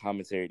what kind of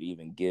commentary to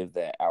even give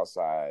that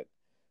outside.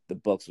 The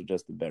Bucks are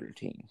just a better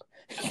team.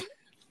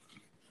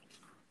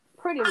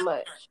 Pretty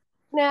much.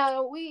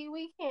 Now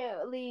we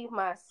can't leave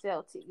my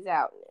Celtics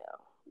out now.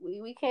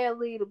 We can't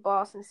leave the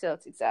Boston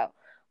Celtics out.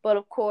 But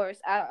of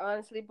course, I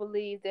honestly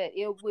believe that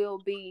it will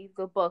be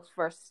the Bucks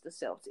versus the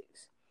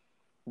Celtics.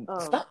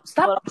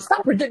 Stop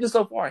predicting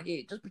so far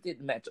ahead. Just predict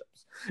the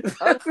matchups.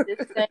 I'm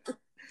just saying.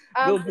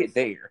 We'll get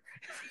there.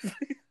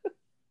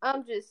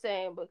 I'm just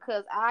saying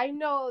because I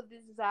know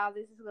this is how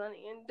this is going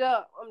to end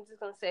up. I'm just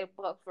going to say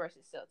Bucks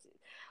versus Celtics,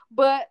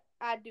 but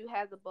I do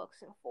have the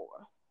Bucks in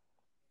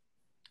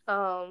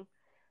 4.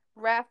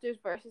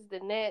 Raptors versus the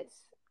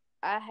Nets.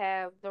 I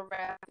have the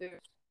Raptors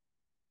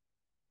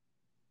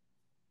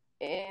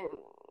in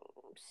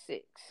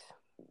 6.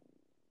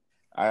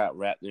 I got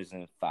Raptors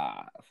in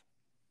 5.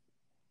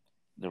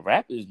 The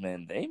Raptors,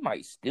 man, they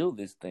might steal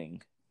this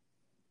thing.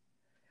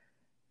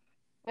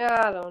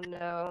 I don't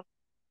know.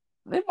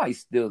 They might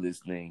steal this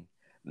thing.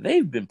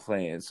 They've been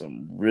playing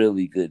some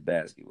really good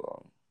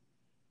basketball.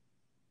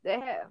 They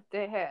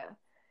have.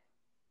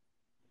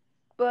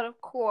 But of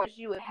course,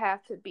 you would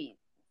have to beat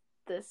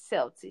the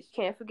Celtics.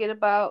 Can't forget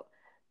about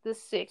the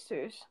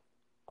Sixers.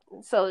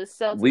 So the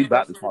Celtics. We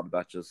about to talk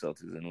about your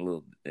Celtics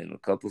in a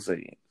couple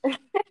seconds.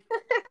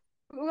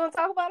 We're gonna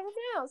talk about it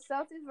now.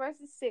 Celtics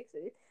versus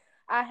Sixers.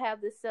 I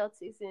have the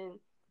Celtics in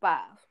 5.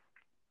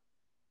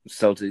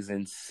 Celtics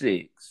in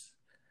 6.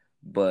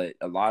 But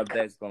a lot of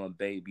that's gonna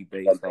be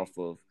based off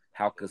of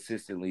how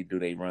consistently do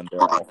they run their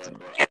offense.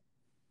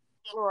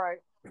 Right.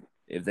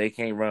 If they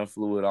can't run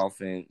fluid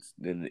offense,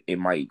 then it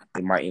might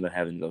end up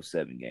having to go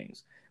 7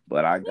 games.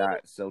 But I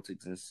got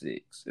Celtics in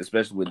 6,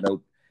 especially with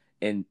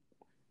and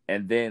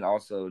then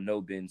also no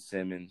Ben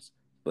Simmons,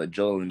 but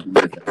Joel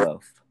Embiid is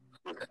enough.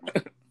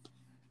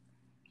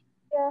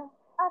 Yeah,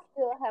 I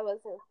still have us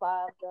in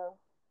 5 though.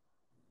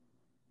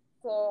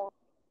 So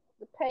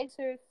the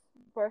Pacers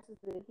versus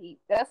the Heat.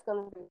 That's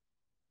gonna be.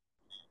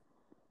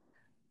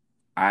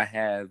 I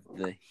have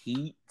the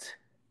Heat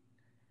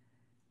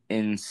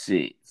in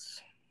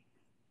 6.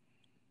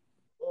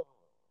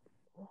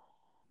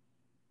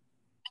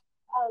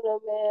 I don't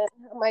know, man.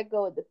 I might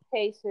go with the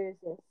Pacers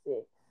in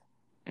 6.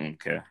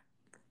 Okay.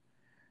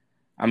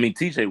 I mean,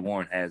 TJ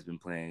Warren has been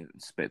playing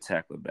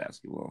spectacular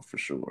basketball for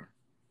sure.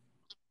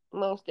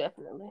 Most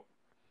definitely.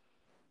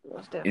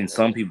 In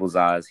some people's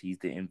eyes, he's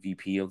the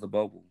MVP of the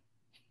bubble.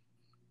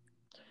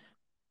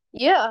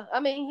 Yeah, I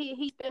mean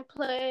he's been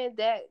playing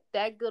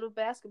that good of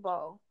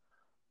basketball.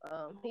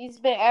 He's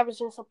been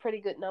averaging some pretty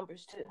good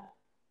numbers too.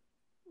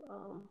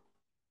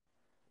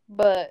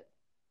 But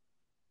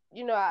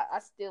I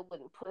still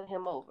wouldn't put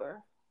him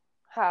over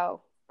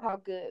how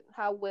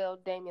well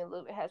Damian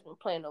Lillard has been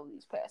playing over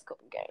these past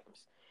couple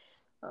games.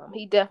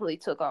 He definitely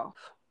took off.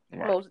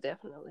 Right. Most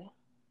definitely.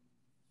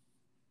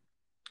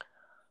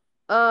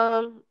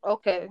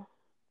 Okay.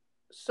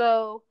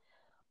 So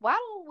why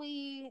don't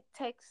we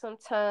take some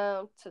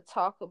time to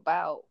talk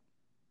about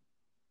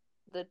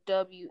the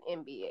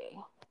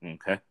WNBA?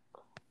 Okay.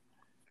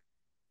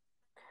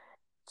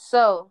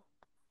 So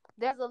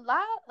there's a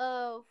lot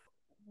of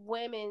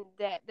women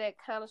that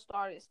kind of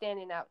started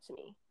standing out to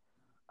me.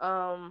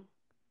 I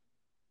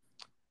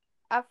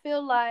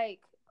feel like,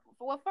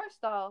 well,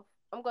 first off,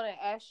 I'm going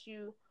to ask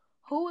you,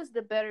 who is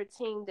the better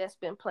team that's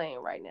been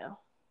playing right now?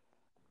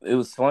 It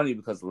was funny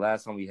because the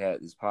last time we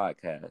had this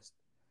podcast,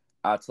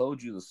 I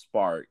told you the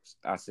Sparks.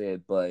 I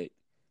said, but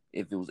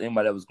if it was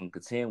anybody that was going to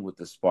contend with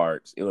the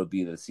Sparks, it would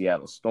be the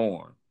Seattle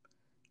Storm.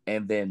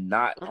 And then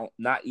not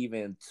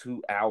even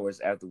 2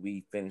 hours after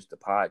we finished the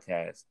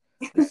podcast,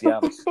 the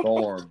Seattle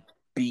Storm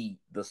beat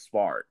the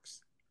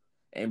Sparks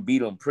and beat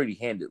them pretty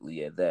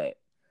handedly at that.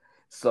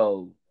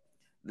 So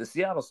the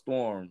Seattle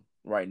Storm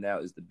right now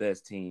is the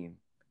best team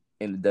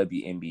in the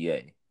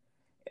WNBA.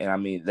 And I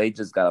mean, they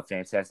just got a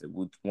fantastic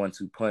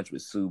 1-2 punch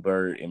with Sue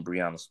Bird and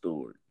Breanna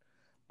Stewart.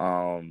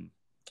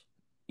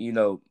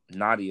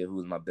 Nadia, who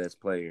was my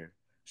best player,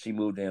 she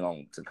moved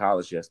on to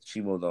college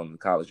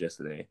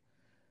yesterday.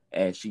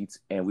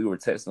 And we were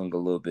texting a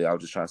little bit. I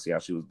was just trying to see how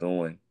she was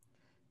doing.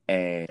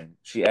 And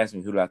she asked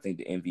me who do I think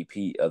the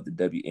MVP of the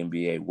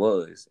WNBA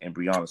was, and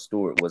Breanna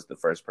Stewart was the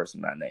first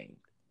person I named.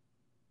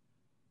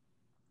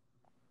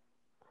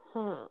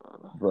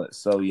 But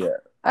so yeah,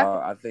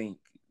 I think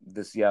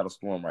the Seattle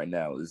Storm right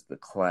now is the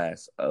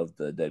class of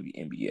the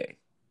WNBA.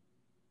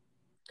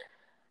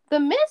 The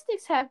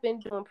Mystics have been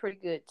doing pretty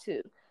good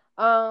too.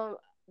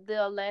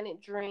 The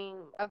Atlantic Dream,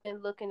 I've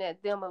been looking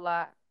at them a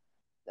lot.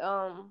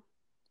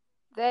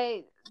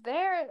 They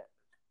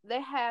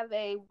have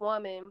a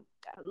woman,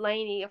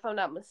 Lainey, if I'm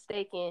not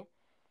mistaken.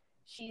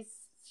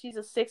 She's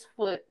a 6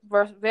 foot,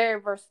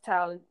 very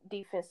versatile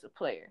defensive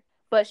player,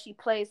 but she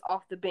plays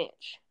off the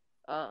bench.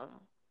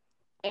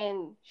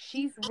 And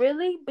she's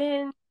really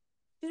been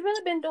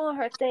doing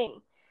her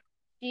thing.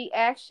 She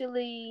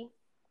actually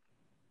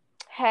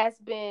has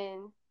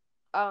been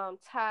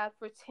tied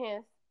for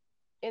 10th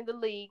in the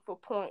league for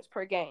points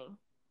per game.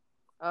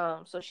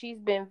 So she's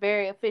been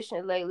very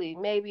efficient lately,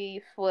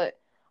 maybe for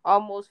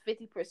almost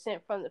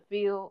 50% from the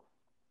field.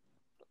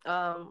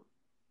 Um,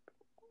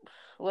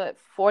 what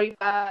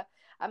 45?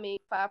 I mean,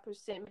 5%,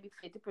 maybe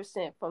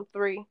 50% from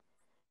three.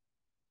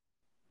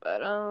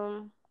 But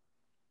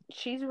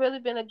she's really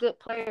been a good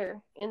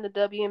player in the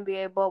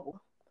WNBA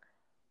bubble.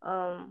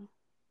 Um,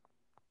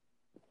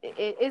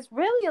 it's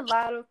really a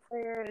lot of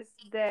players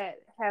that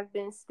have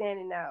been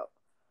standing out.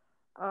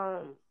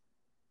 Um,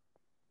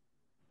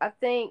 I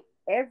think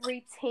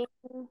every team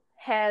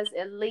has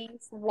at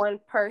least one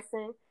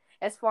person,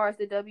 as far as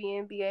the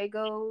WNBA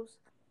goes,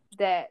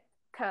 that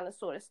kind of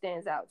sort of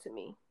stands out to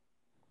me.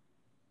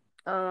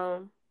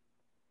 Um,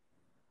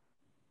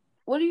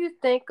 what do you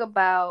think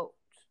about?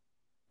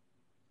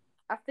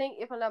 I think,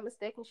 if I'm not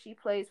mistaken, she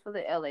plays for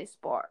the LA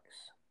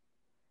Sparks.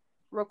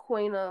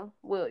 Raquina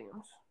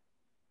Williams.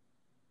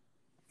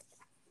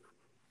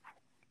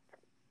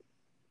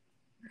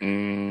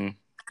 Mm,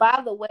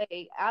 By the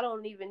way, I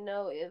don't even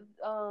know if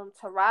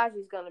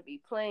Taraji's gonna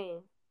be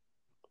playing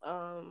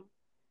um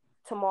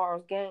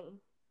tomorrow's game,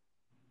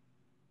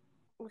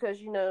 because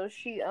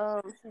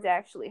she's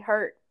actually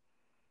hurt,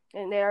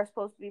 and they are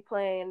supposed to be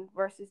playing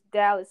versus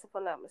Dallas, if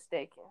I'm not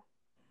mistaken.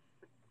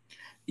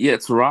 yeah,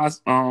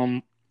 Taraz.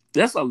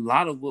 That's a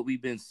lot of what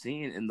we've been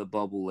seeing in the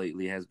bubble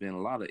lately. Has been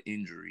a lot of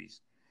injuries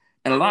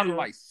and a lot of Hmm.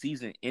 like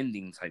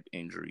season-ending type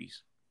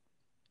injuries.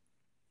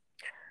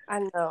 I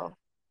know.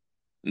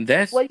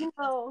 That's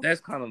Well,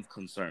 that's kind of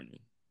concerning.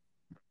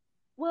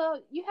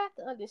 you have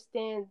to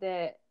understand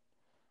that.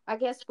 I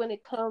guess when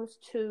it comes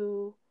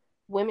to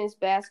women's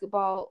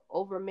basketball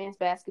over men's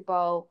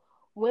basketball,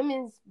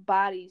 women's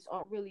bodies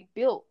aren't really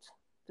built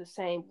the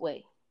same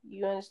way.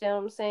 You understand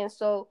what I'm saying?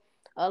 So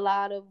a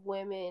lot of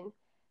women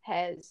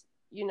has,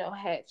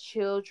 had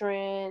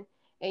children,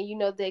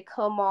 and they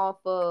come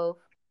off of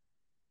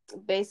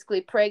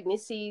basically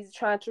pregnancies,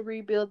 trying to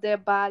rebuild their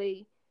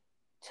body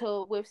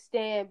to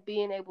withstand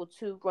being able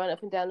to run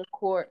up and down the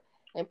court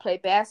and play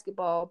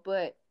basketball.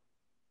 But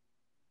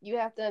you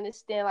have to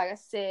understand, like I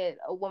said,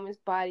 a woman's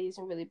body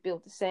isn't really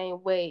built the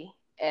same way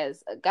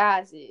as a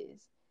guy's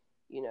is.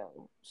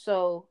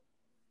 So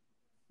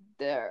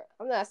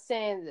I'm not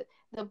saying that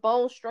the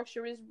bone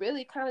structure is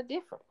really kind of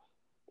different.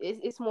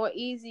 It's more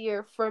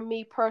easier for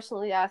me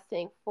personally, I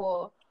think,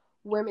 for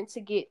women to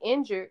get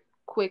injured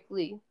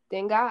quickly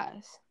than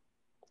guys.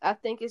 I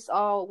think it's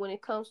all when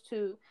it comes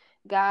to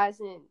guys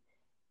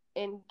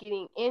and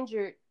getting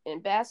injured in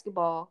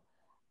basketball.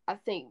 I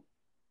think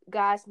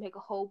guys make a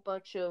whole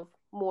bunch of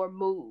more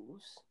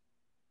moves,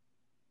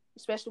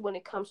 especially when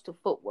it comes to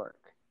footwork.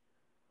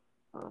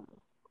 Um,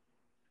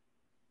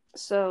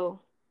 so,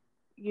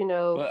 you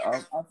know, But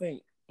I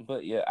think,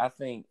 but yeah, I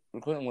think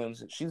Quentin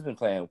Williams. She's been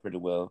playing pretty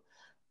well.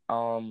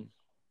 Um,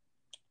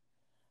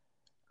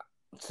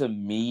 to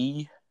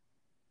me,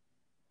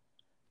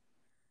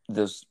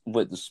 this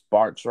with the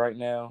Sparks right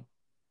now,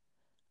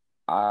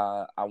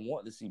 I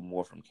want to see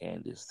more from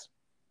Candace.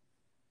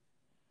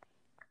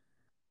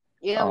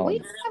 yeah, we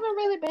Um, haven't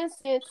really been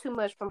seeing too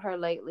much from her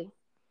lately.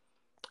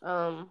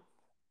 Um,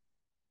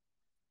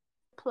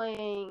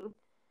 playing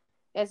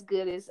as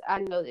good as I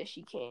know that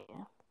she can.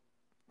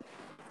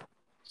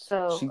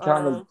 So, she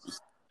kind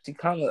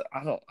of,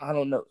 I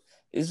don't know.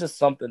 It's just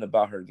something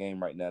about her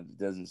game right now that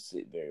doesn't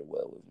sit very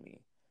well with me.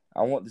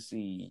 I want to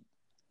see,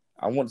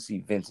 I want to see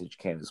vintage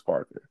Candace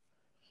Parker.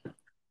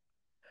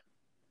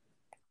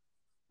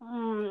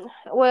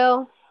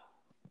 well,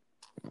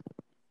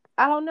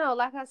 I don't know.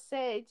 Like I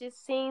said, it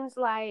just seems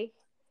like,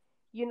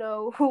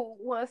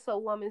 once a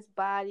woman's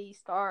body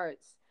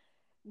starts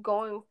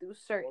going through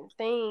certain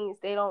things,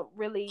 they don't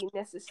really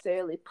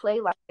necessarily play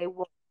like they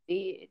once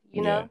did.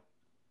 Yeah,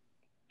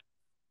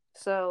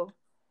 So,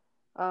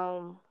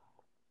 um,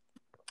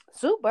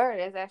 Sue Bird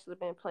has actually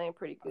been playing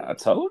pretty I good.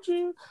 told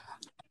you.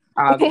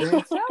 I've been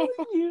telling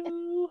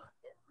you.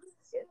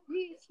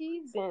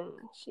 She's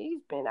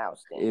been If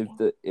outstanding.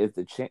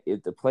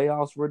 the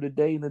playoffs were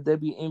today in the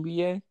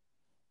WNBA,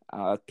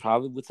 I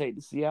probably would take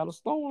the Seattle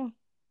Storm.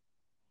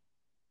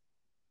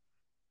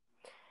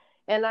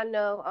 And I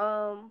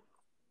know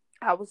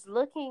I was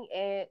looking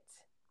at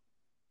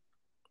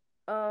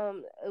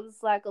it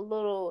was like a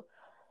little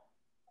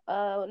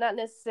not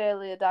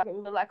necessarily a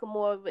document, but like a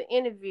more of an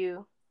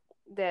interview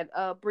that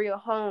Bria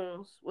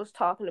Holmes was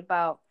talking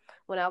about,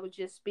 when I was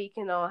just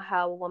speaking on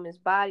how a woman's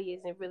body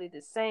isn't really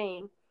the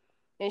same.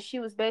 And she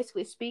was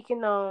basically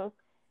speaking on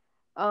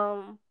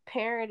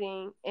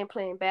parenting and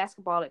playing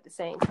basketball at the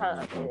same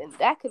time. And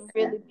that could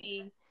really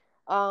be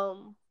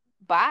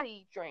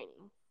body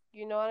draining.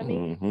 You know what I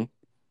mean? Mm-hmm.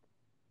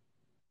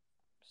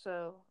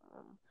 So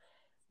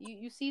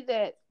you see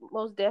that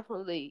most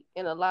definitely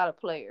in a lot of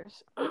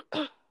players.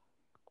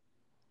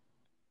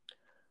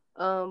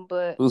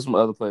 But Who's some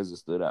other players that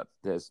stood out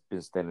that's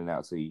been standing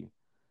out to you?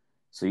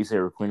 So you said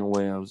Raquel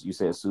Williams, you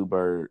said Sue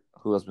Bird.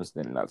 Who else been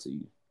standing out to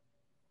you?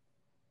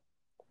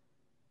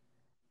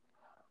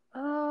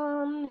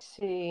 let's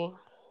see.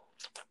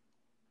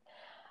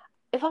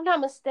 If I'm not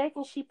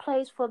mistaken, she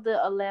plays for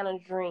the Atlanta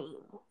Dream.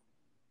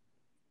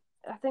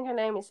 I think her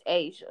name is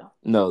Asia.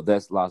 No,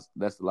 that's the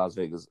Las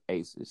Vegas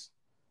Aces.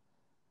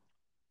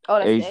 Oh,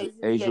 that's the Asia Asia.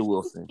 Yeah, Asia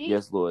Wilson.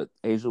 Yes, Lord.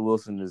 Asia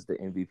Wilson is the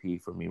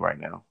MVP for me right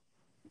now.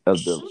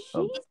 Of the she's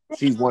been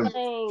she's one.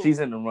 playing. She's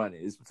in the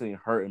running. It's between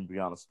her and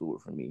Brianna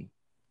Stewart for me.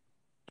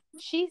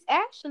 She's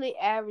actually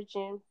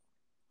averaging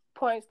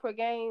points per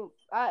game.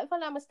 If I'm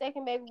not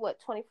mistaken, maybe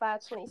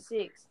 25,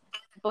 26.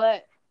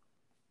 But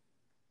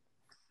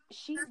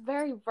she's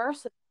very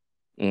versatile.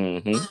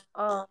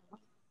 Mm-hmm. Um,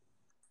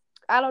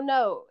 I don't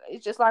know.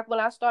 It's just like when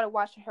I started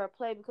watching her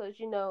play because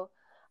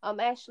I'm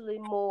actually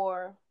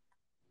more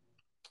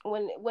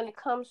when it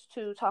comes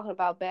to talking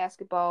about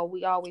basketball,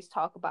 we always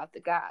talk about the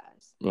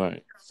guys.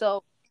 Right.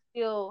 So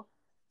still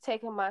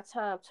taking my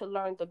time to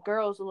learn the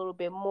girls a little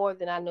bit more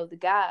than I know the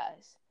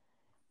guys.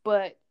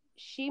 But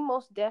she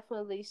most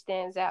definitely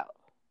stands out.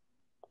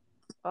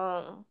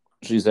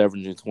 She's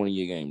averaging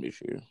 20 a game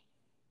this year.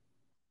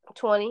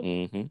 20.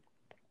 Mm-hmm.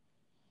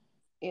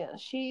 Yeah,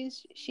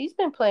 she's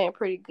been playing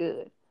pretty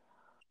good.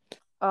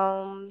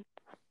 Um,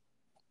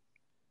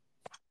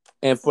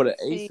 And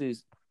let's see.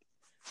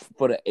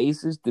 For the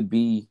Aces to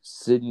be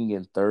sitting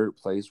in third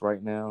place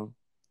right now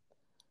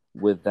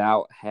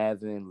without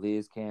having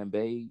Liz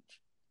Cambage,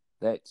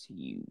 that's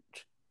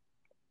huge.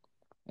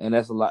 And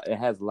that's a lot. It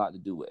has a lot to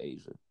do with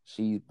Asia.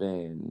 She's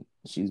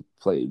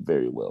played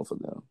very well for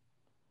them.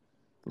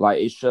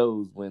 Like it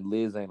shows when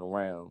Liz ain't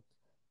around,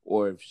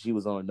 or if she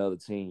was on another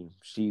team,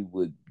 she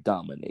would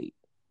dominate.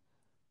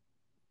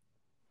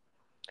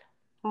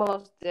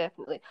 Most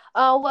definitely.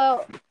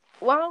 Well,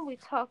 why don't we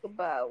talk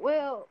about?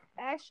 Well,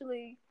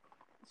 actually,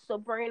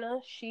 Sabrina,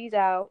 she's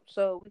out,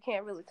 so we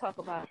can't really talk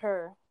about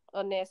her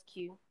or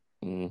Nescu.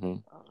 Mm-hmm.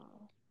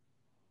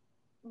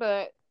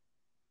 But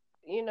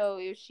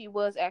if she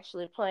was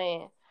actually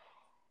playing,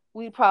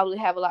 we probably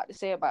have a lot to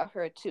say about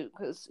her too,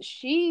 because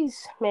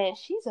she's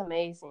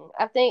amazing.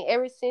 I think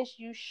ever since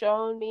you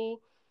shown me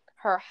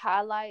her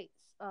highlights,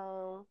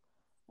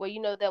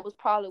 where that was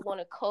probably one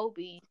of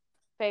Kobe's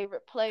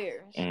favorite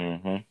players.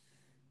 Mm-hmm.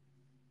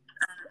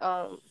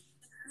 Um,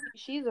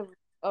 she's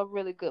a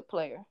really good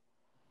player.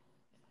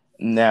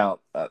 Now,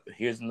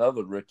 here's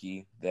another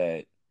rookie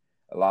that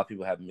a lot of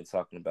people haven't been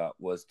talking about.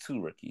 Was two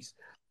rookies.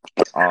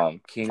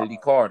 Kennedy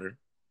Carter.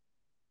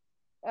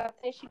 I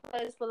think she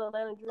plays for the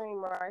Atlanta Dream,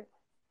 right?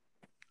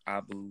 I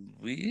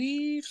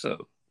believe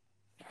so.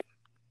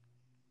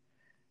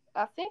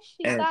 I think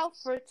she's And out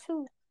for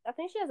 2. I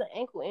think she has an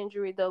ankle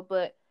injury though,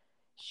 but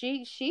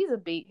she's a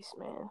beast,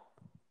 man.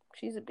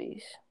 She's a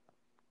beast.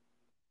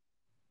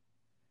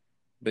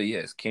 but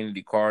yes,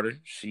 Kennedy Carter.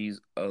 She's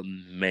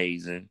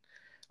amazing.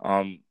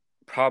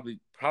 Probably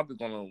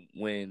gonna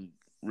win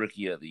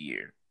Rookie of the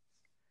Year.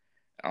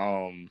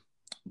 Um,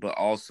 but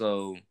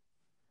also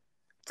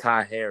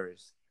Ty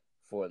Harris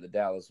for the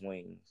Dallas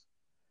Wings.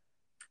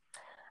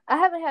 I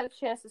haven't had a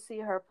chance to see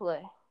her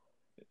play.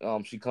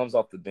 She comes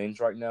off the bench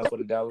right now for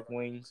the Dallas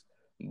Wings,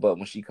 but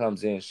when she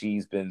comes in,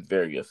 she's been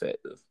very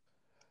effective.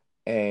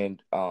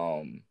 And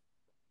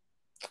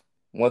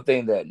one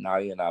thing that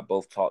Naya and I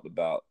both talked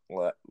about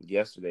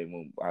yesterday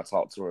when I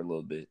talked to her a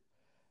little bit,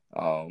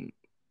 um,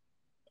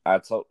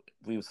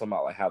 we were talking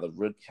about like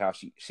how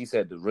she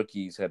said the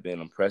rookies have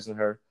been impressing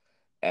her,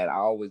 and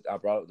I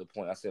brought up the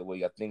point. I said, well,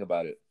 you got to think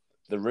about it.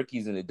 The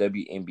rookies in the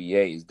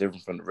WNBA is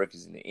different from the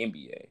rookies in the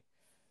NBA.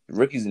 The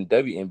rookies in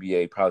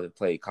WNBA probably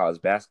played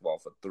college basketball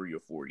for 3 or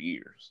 4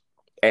 years,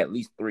 at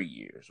least 3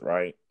 years,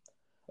 right?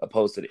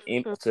 Opposed to the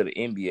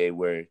NBA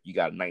where you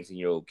got a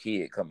 19-year-old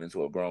kid coming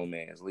into a grown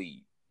man's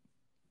league.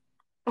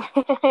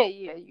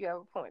 Yeah, you have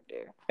a point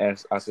there.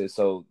 And I said,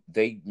 so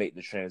they make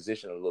the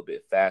transition a little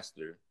bit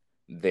faster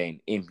than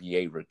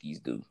NBA rookies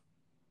do.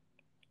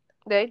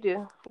 They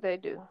do. They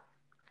do.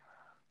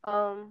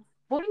 What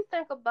do you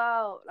think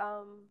about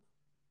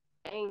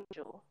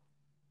Angel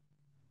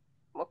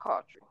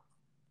McCautry?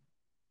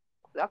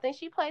 I think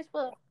she plays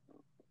for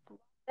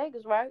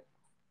Vegas, right?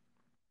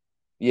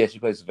 Yeah, she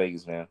plays for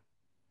Vegas now.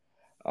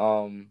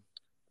 The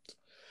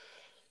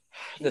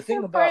She's thing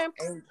been about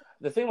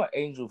playing.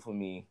 Angel for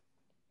me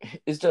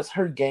is just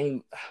her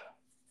game.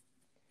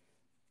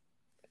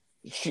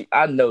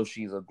 I know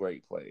she's a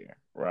great player,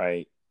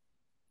 right?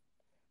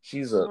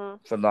 She's a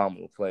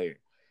phenomenal player.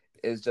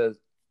 It's just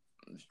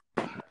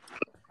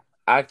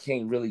I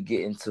can't really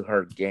get into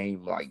her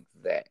game like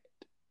that.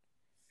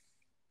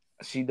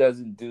 She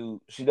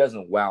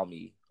doesn't wow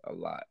me a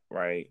lot,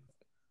 right?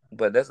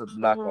 But that's a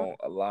knock on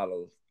a lot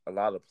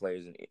of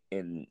players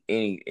in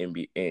any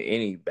NBA, in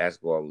any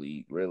basketball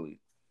league, really.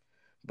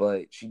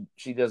 But she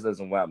just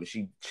doesn't wow me.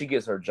 She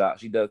gets her job.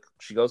 She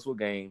goes to a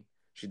game.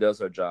 She does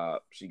her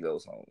job. She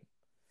goes home.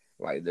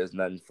 Like there's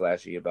nothing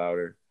flashy about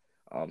her.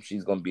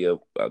 She's gonna be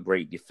a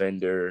great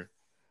defender.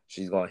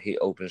 She's gonna hit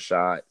open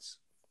shots.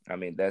 I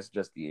mean, that's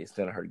just the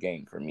extent of her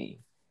game for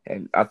me.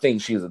 And I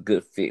think she's a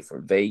good fit for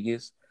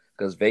Vegas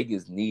because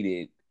Vegas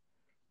needed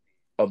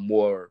a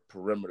more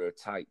perimeter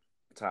type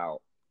style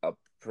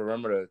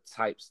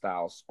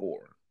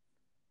scorer.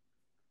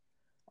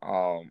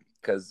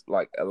 Because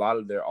like a lot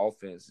of their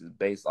offense is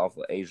based off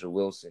of Asia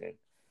Wilson,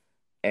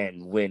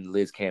 and when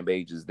Liz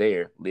Cambage is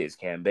there, Liz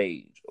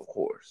Cambage, of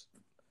course.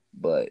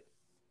 But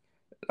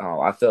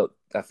I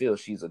feel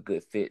she's a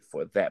good fit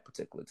for that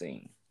particular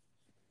team.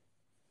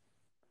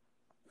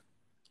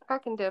 I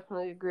can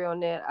definitely agree on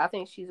that. I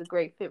think she's a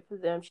great fit for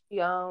them.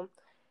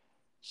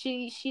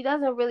 She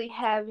doesn't really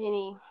have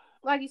any,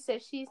 like you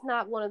said, she's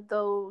not one of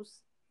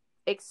those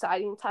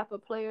exciting type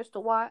of players to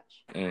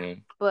watch. Mm-hmm.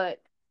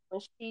 But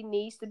when she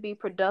needs to be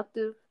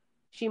productive,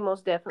 she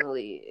most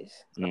definitely is.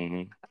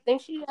 Mm-hmm. I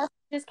think she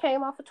just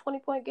came off a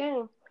 20-point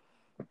game.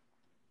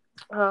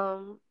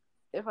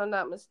 If I'm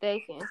not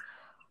mistaken.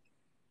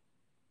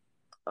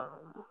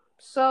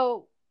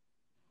 So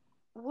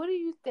what do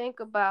you think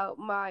about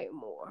Maya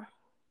Moore?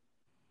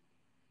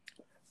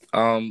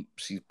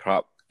 She's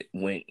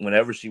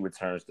whenever she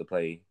returns to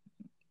play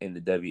in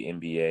the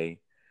WNBA,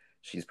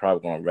 she's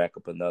probably going to rack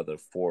up another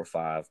 4 or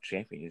 5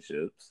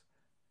 championships.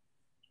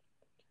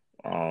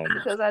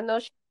 Because I know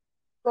she's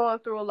going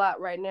through a lot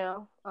right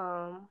now.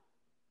 I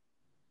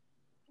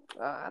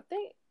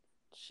think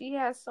she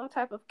has some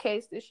type of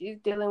case that she's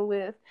dealing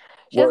with.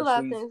 She has a Well,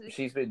 lot of things.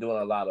 she's been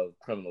doing a lot of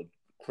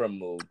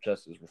criminal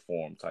justice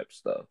reform type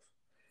stuff.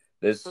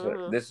 This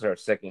Mm-hmm. this is her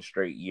second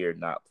straight year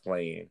not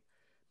playing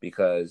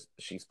because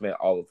she spent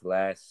all of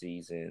last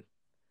season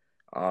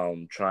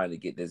trying to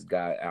get this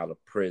guy out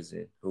of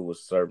prison who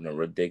was serving a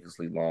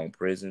ridiculously long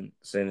prison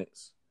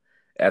sentence.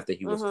 After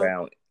he was Mm-hmm.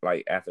 found,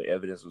 like after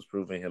evidence was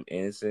proving him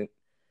innocent,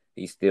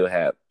 he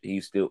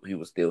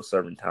was still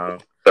serving time.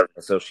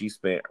 And so she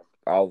spent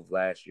all of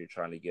last year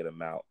trying to get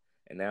him out.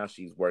 And now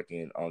she's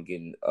working on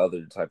getting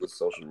other type of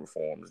social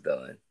reforms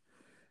done.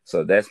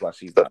 So that's why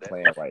she's not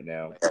playing right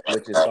now,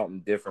 which is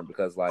something different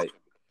because like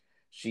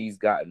she's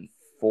gotten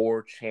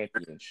 4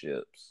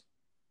 championships.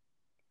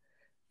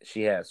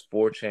 She has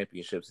 4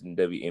 championships in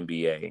the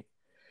WNBA,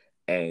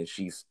 and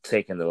she's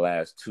taken the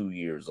last 2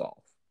 years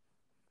off.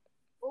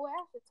 Well, we're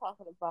actually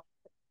talking about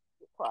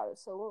the product.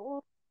 So when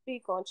we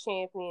speak on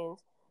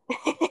champions,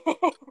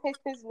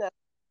 it's nothing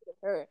to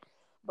her.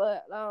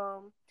 But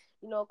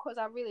of course,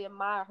 I really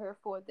admire her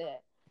for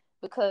that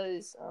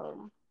because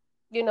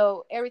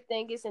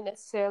everything isn't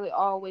necessarily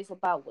always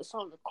about what's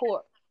on the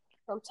court.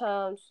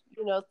 Sometimes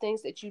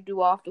things that you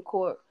do off the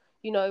court,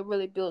 it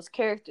really builds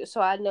character.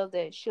 So I know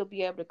that she'll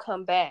be able to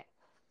come back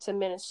to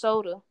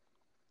Minnesota,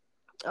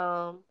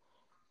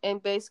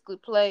 and basically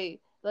play,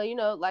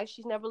 like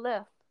she's never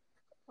left.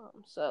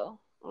 So,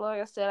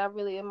 like I said, I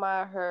really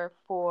admire her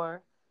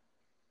for,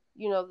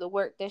 the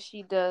work that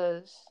she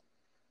does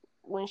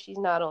when she's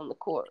not on the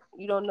court.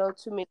 You don't know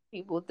too many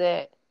people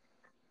that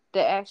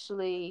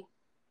actually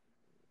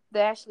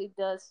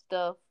does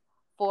stuff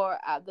for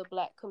the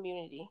black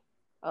community,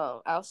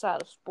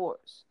 outside of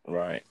sports.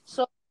 Right.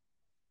 So,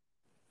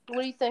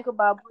 what do you think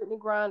about Brittany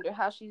Griner?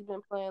 How she's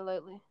been playing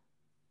lately?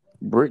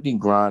 Brittany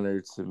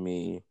Griner to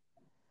me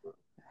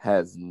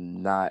has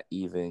not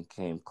even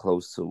came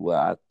close to what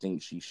I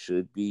think she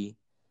should be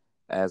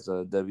as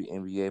a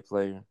WNBA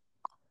player.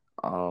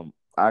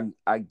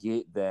 I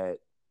get that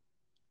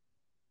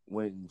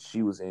when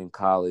she was in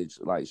college,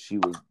 like she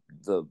was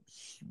the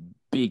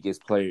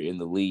biggest player in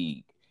the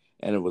league,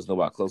 and there was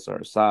nobody close to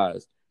her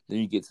size. Then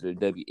you get to the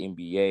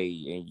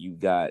WNBA, and you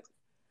got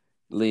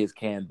Liz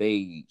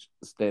Cambage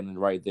standing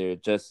right there,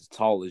 just as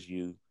tall as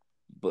you,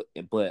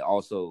 but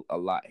also a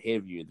lot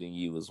heavier than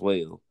you as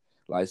well.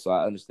 Like, so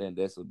I understand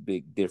that's a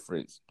big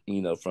difference,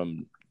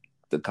 from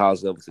the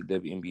college level to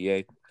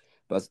WNBA.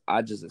 But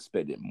I just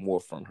expected more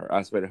from her. I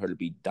expected her to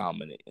be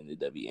dominant in the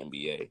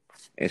WNBA,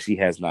 and she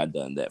has not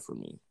done that for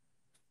me.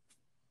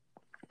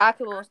 I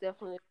can most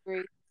definitely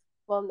agree.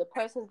 From the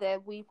person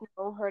that we've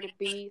known her to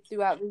be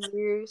throughout the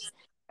years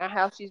and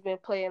how she's been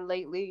playing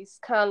lately, it's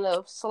kind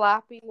of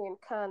sloppy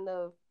and kind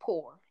of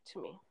poor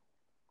to me.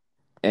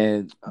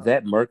 And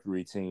that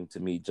Mercury team to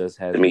me just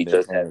hasn't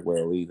been playing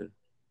well either.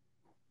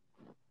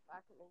 I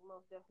can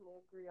most definitely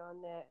agree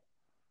on that.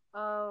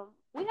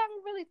 We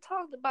haven't really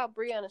talked about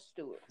Breanna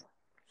Stewart,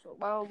 so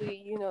why don't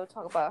we,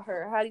 talk about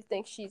her? How do you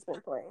think she's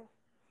been playing?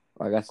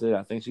 Like I said,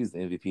 I think she's the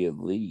MVP of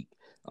the league.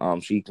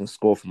 She can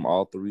score from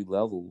all 3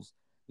 levels.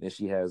 And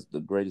she has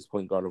the greatest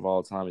point guard of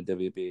all time in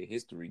WNBA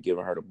history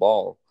giving her the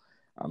ball.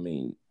 I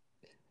mean,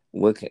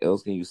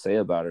 else can you say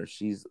about her?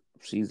 She's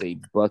a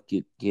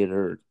bucket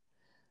getter,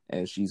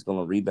 and she's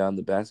gonna rebound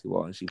the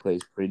basketball, and she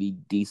plays pretty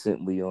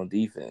decently on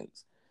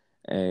defense.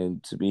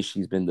 And to me,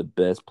 she's been the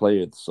best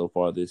player so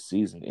far this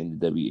season in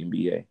the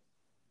WNBA.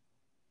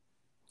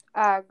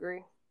 I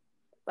agree.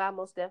 I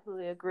most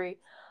definitely agree.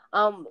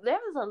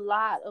 There's a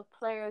lot of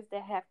players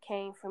that have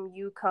came from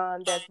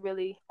UConn that's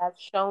really have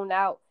shown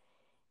out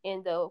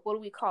in the, what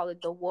do we call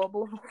it, the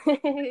wobble.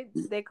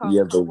 They call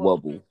Yeah, it the the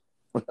wobble.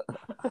 wobble.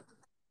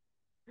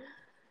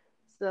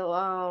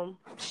 So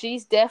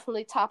she's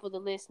definitely top of the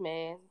list,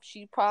 man.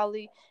 She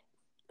probably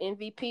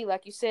MVP,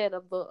 like you said,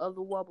 of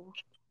the wobble.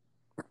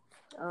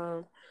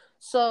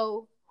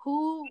 So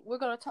who we're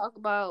gonna talk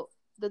about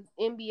the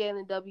NBA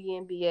and the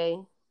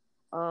WNBA.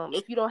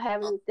 If you don't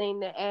have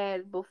anything to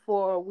add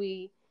before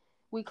we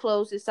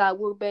close this out,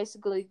 we're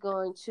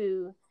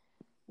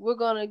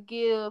gonna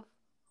give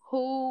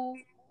who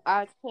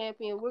our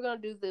champion. We're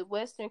gonna do the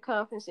Western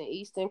Conference and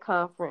Eastern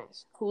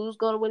Conference. Who's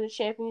gonna win the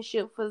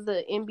championship for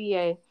the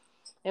NBA?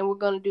 And we're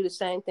gonna do the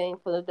same thing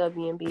for the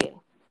WNBA.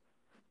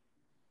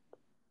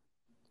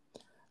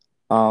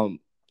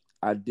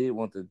 I did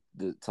want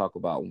to talk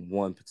about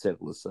one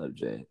particular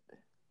subject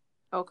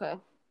Okay.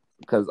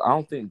 because I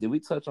don't think, did we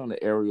touch on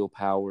the aerial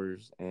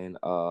powers and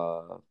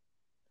Andre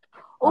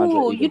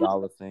Oh,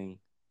 Iguodala thing?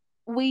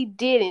 we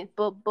didn't.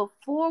 But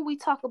before we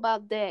talk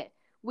about that,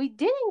 we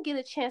didn't get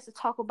a chance to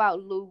talk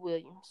about Lou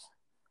Williams.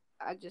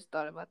 I just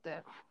thought about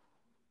that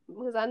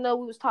because I know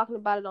we was talking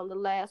about it on the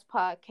last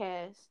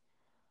podcast.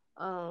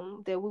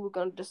 That we were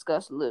going to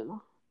discuss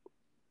Lou.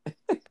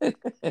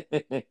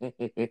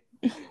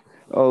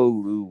 Oh,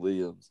 Lou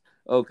Williams.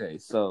 Okay,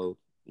 so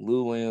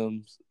Lou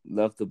Williams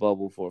left the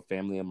bubble for a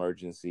family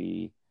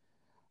emergency.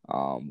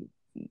 Um,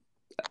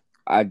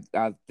 I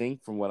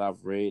think from what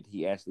I've read,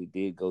 he actually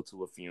did go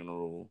to a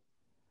funeral,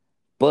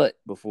 but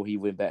before he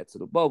went back to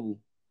the bubble,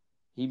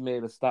 he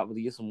made a stop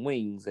to get some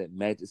wings at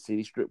Magic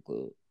City Strip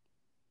Club.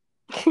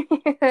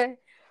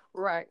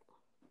 Right.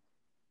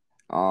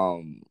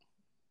 Um,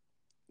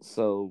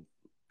 so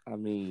I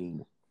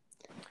mean,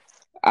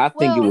 I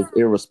think it Well, was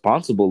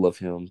irresponsible of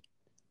him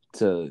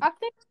to. I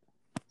think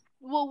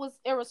what was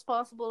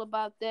irresponsible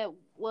about that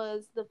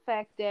was the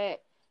fact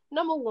that,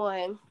 number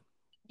one,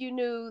 you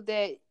knew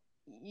that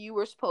you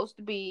were supposed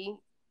to be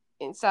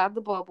inside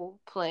the bubble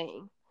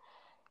playing.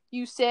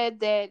 You said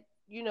that,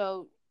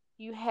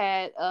 you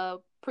had a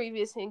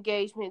previous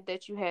engagement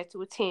that you had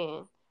to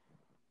attend.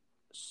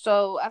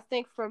 So I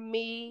think for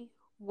me,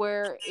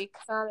 where it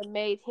kind of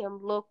made him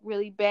look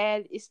really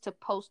bad is to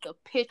post a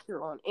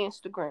picture on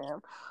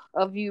Instagram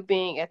of you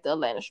being at the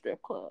Atlanta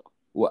Strip Club.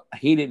 Well,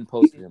 he didn't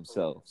post it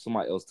himself.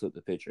 Somebody else took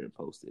the picture and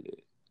posted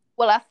it.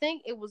 Well, I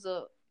think it was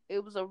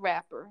a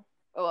rapper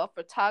or a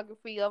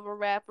photography of a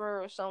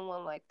rapper or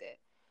someone like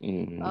that.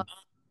 Mm-hmm.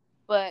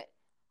 But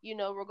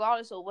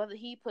regardless of whether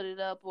he put it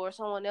up or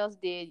someone else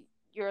did,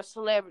 you're a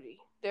celebrity.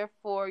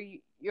 Therefore,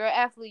 you're an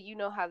athlete. You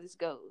know how this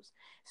goes.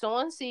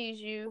 Someone sees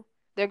you,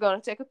 they're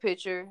gonna take a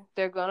picture,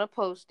 they're gonna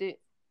post it,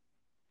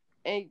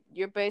 and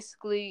you're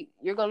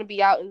gonna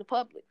be out in the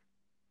public.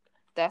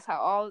 That's how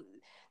all.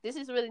 This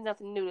is really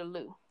nothing new to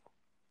Lou.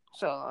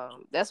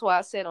 So that's why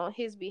I said on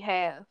his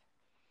behalf,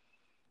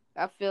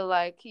 I feel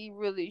like he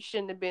really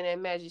shouldn't have been at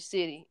Magic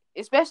City,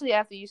 especially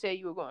after you said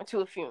you were going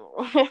to a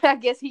funeral. I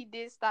guess he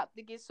did stop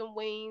to get some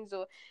wings,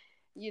 or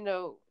you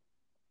know,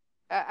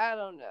 I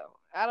don't know.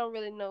 I don't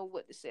really know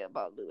what to say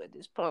about Lou at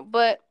this point,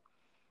 but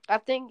I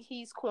think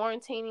he's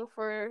quarantining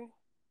for,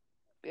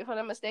 if I'm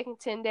not mistaken,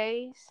 10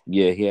 days.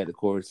 Yeah, he had to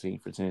quarantine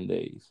for 10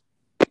 days.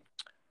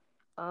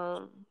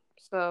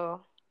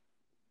 So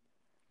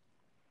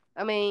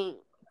I mean,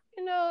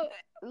 you know,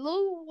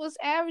 Lou was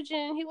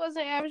averaging. He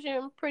wasn't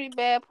averaging pretty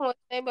bad points,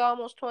 maybe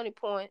almost 20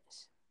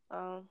 points.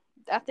 Um,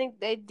 I think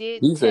they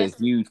did He's a test.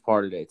 huge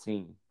part of that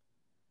team.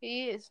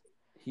 He is.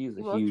 He's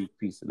a Well, huge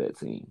piece of that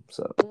team.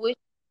 So, which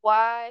is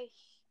why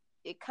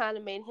it kind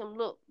of made him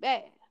look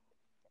bad.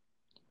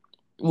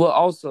 well,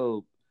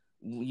 also,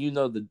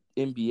 the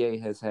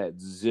NBA has had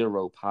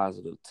zero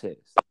positive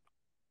tests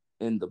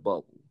in the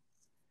bubble,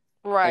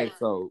 and Right.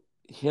 so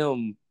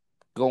him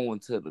going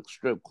to the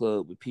strip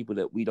club with people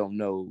that we don't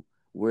know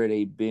where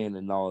they've been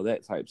and all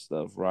that type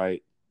stuff,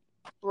 right?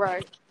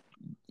 Right.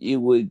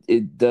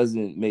 It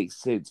doesn't make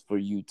sense for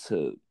you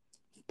to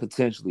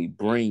potentially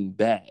bring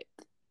back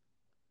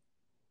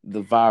the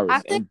I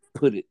virus think. and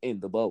put it in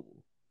the bubble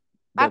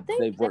I that think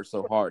they've that's worked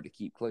so what. hard to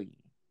keep clean.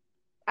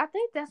 I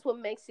think that's what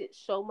makes it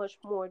so much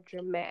more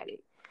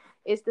dramatic.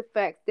 It's the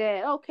fact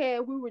that, okay,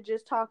 we were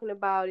just talking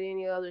about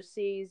any other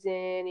season,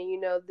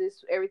 and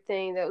this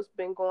everything that was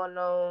been going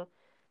on.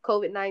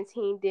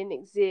 COVID-19 didn't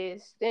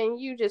exist, and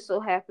you just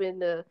so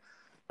happened to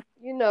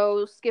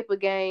skip a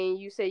game.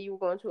 You say you were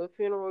going to a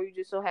funeral. You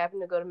just so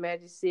happened to go to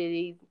Magic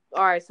City.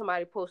 All right,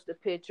 somebody posted a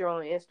picture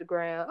on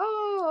Instagram.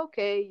 Oh,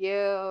 okay,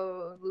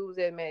 yeah, lose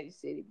at Magic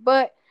City.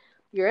 But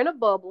you're in a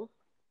bubble.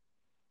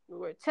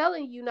 We're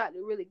telling you not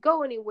to really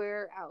go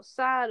anywhere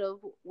outside of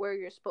where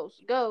you're supposed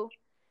to go.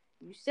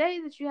 You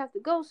say that you have to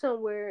go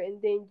somewhere, and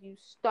then you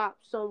stop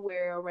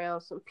somewhere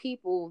around some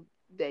people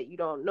that you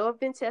don't know if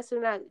been tested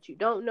or not, that you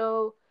don't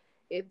know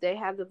if they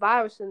have the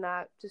virus or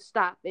not, to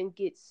stop and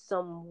get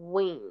some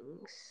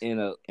wings In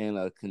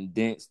a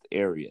condensed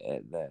area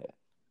at that.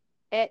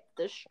 at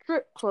the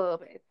strip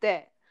club at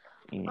that.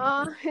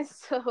 Mm.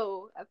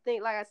 So I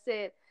think, like I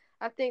said,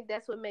 I think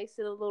that's what makes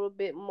it a little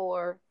bit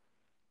more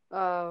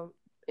um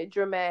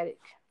dramatic.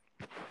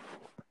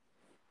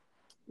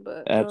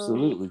 But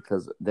Absolutely,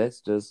 because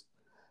that's just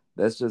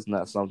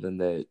not something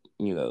that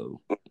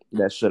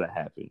that should have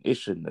happened. It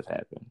shouldn't have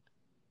happened.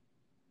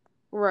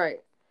 right.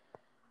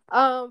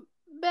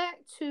 Back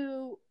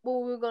to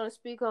what we are gonna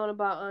speak on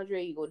about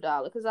Andre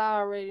Iguodala, because I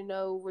already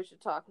know what you're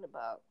talking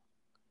about.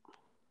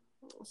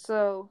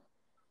 So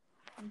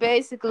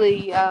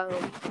basically,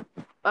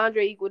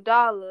 Andre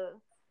Iguodala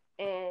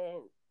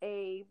and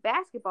a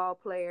basketball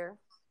player.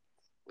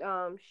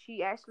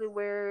 She actually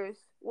wears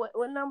what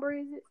number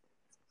is it?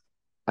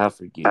 I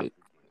forget.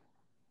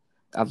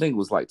 I think it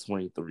was like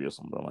 23 or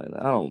something like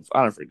that.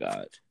 I don't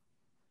forgot.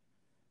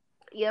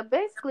 Yeah,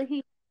 basically he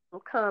made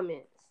some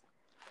comments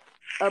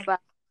about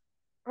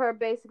her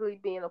basically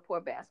being a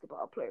poor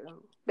basketball player.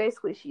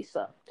 Basically, she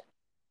sucked.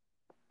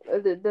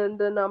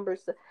 The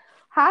numbers.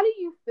 How do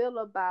you feel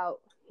about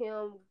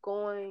him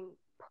going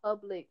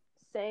public,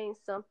 saying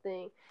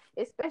something,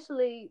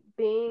 especially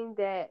being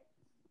that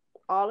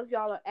all of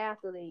y'all are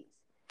athletes?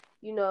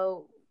 You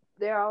know,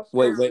 they're all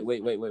Wait, supposed wait, to.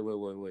 wait, wait, wait, wait,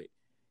 wait, wait.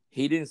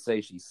 He didn't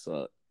say she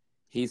sucked.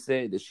 He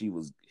said that she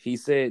was. He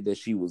said that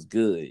she was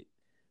good,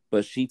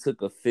 but she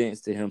took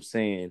offense to him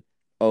saying,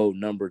 "Oh,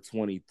 number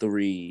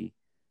 23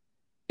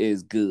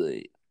 is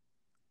good,"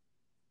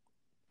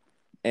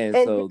 and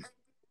And so,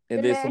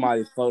 and then then that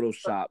somebody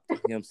photoshopped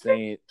him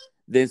saying.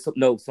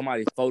 No,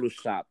 somebody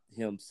photoshopped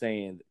him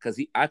saying because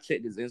I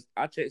checked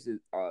his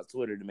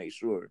Twitter to make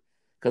sure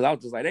because I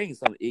was just like, that ain't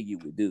something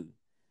Iggy would do.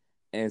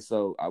 And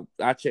so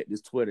I checked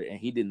his Twitter, and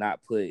he did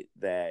not put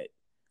that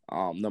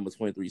number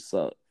 23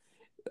 sucked.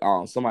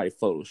 Somebody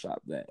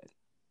photoshopped that.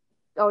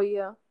 oh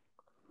yeah.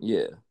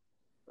 Yeah.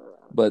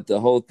 But the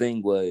whole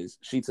thing was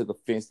she took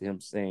offense to him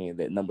saying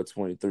that number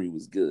 23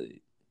 was good.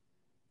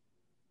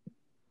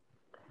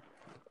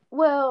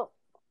 Well,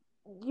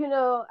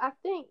 I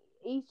think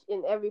each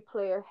and every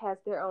player has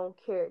their own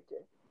character.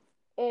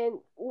 And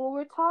when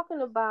we're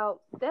talking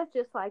about that's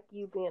just like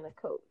you being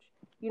a coach.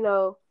 You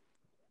know,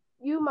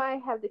 you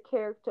might have the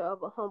character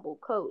of a humble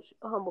coach,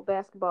 a humble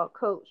basketball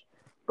coach,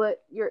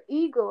 but your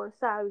ego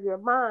inside of your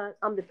mind,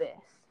 I'm the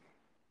best.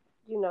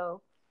 You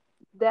know,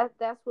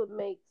 that's what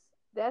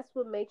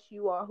makes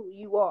you are who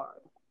you are.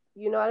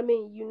 You know what I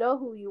mean? You know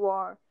who you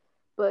are,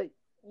 but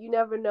you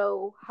never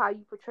know how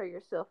you portray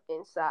yourself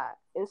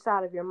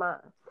inside of your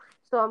mind.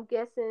 So I'm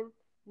guessing,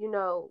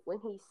 when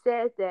he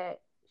said that,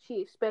 she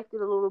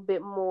expected a little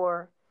bit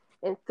more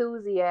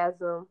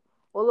enthusiasm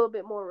or a little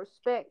bit more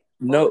respect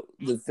on. No,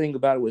 the thing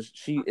about it was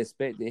she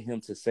expected him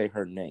to say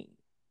her name.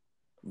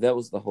 That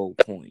was the whole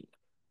point.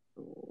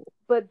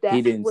 But He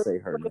that's didn't what say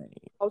her name.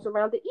 goes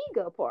around the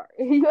ego part.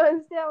 You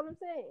understand what I'm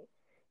saying?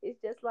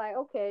 It's just like,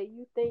 okay,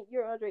 you think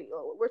you're Andre.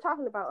 We're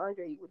talking about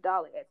Andre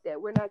Iguodala at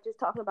that. We're not just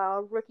talking about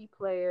a rookie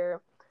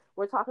player.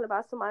 We're talking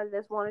about somebody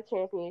that's won a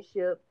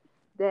championship,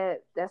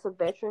 that's a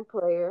veteran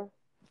player,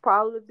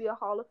 probably be a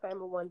Hall of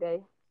Famer one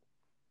day,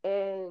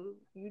 and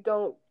you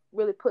don't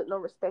really put no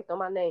respect on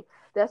my name.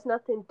 That's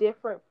nothing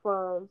different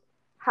from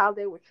how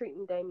they were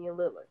treating Damian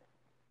Lillard.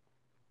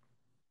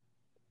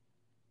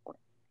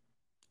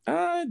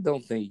 I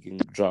don't think you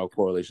can draw a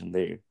correlation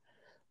there.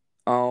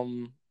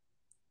 Um,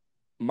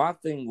 my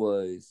thing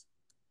was,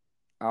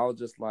 I was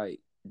just like,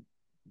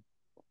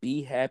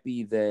 be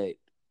happy that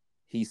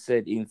he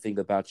said anything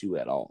about you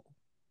at all.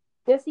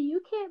 And see,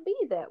 you can't be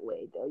that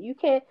way though. You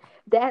can't.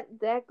 That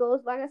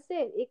goes, like I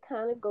said, it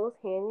kind of goes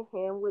hand in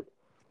hand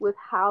with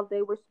how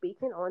they were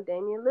speaking on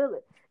Damian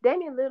Lillard.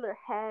 Damian Lillard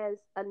has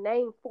a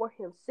name for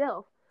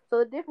himself, so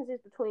the difference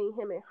is between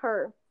him and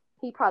her.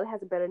 He probably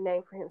has a better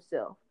name for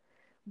himself,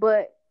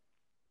 but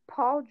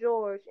Paul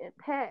George and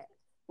Pat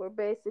were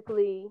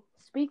basically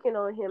speaking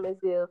on him as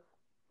if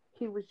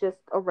he was just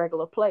a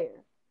regular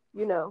player,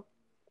 you know.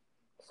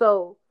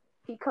 So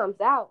he comes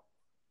out,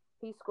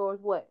 he scores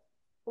what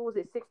was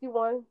it,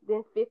 61,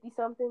 then 50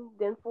 something,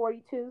 then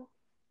 42.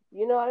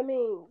 You know what I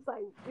mean? It's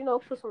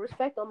like, put some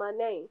respect on my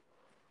name.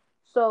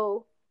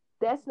 So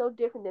that's no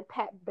different than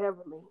Pat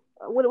Beverly.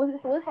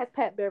 What has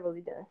Pat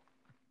Beverly done?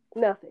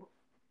 Nothing.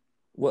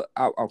 Well,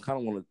 I kind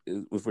of want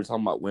to, if we're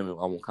talking about women,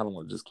 I kind of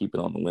want to just keep it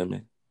on the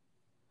women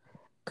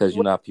because you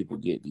Well, know how people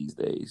get these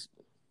days.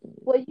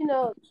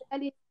 well,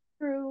 that is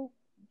true,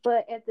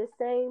 but at the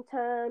same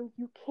time,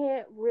 you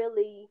can't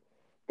really.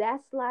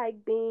 That's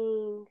like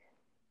being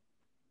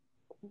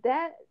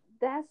that.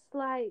 That's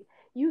like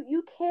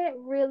you can't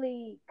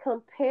really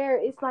compare.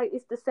 It's like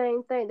it's the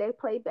same thing. They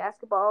play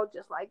basketball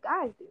just like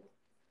guys do.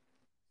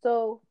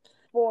 So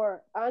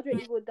for Andre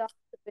Iguodala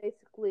to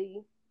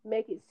basically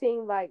make it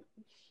seem like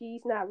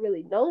she's not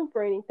really known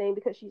for anything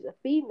because she's a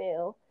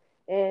female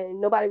and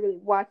nobody really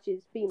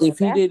watches female If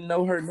he basketball. didn't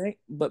know her name,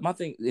 but my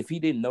thing, if he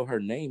didn't know her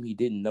name, he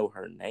didn't know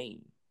her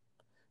name.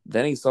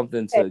 That ain't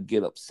something Okay, to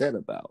get upset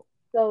about.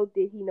 so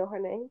did he know her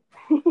name?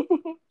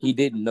 He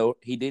didn't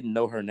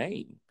know her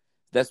name.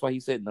 That's why he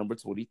said number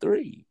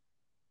 23.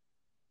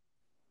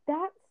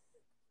 That's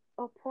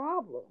a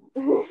problem.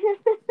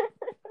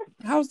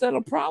 How's that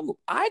a problem?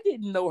 I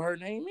didn't know her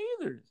name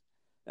either.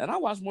 And I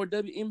watched more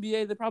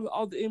WNBA than probably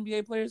all the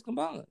NBA players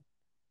combined.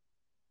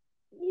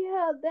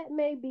 Yeah, that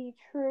may be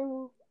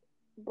true,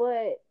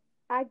 but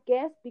I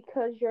guess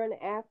because you're an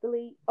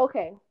athlete.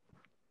 Okay,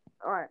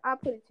 all right, I'll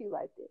put it to you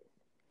like this.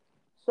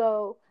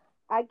 So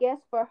I guess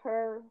for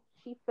her,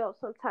 she felt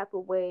some type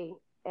of way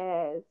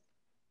as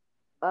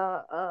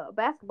a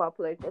basketball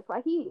player, just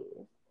like he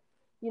is.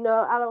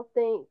 I don't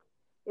think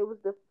it was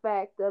the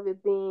fact of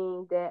it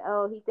being that,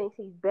 oh, he thinks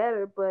he's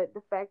better, but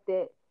the fact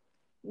that,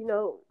 you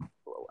know,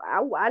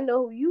 I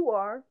know who you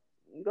are.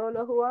 You don't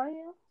know who I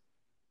am.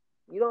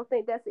 You don't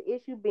think that's an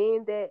issue,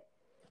 being that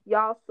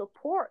y'all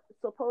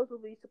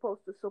supposedly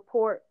supposed to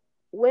support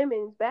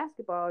women's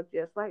basketball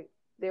just like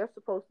they're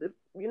supposed to,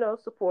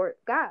 support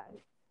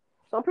guys.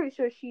 So I'm pretty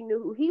sure she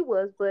knew who he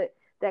was, but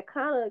that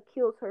kind of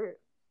kills her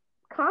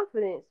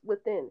confidence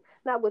within,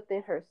 not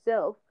within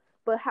herself,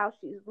 but how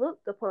she's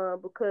looked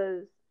upon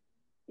because,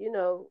 you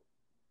know,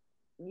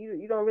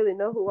 you don't really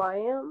know who I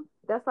am.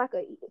 That's like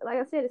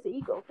I said, it's an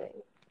ego thing.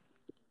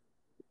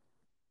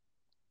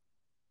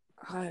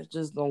 I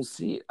just don't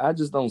see it. I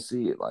just don't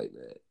see it like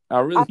that.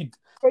 I,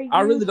 for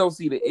I you, really don't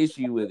see the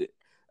issue with it.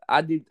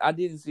 I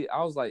didn't see it.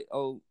 I was like,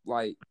 oh,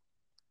 like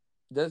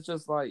that's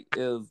just like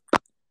if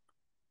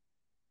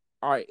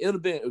all right, it'd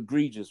have been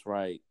egregious,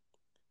 right?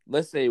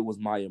 Let's say it was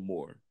Maya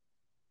Moore.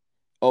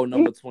 Oh,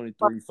 number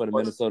 23 for the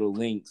Minnesota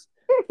Lynx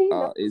he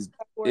knows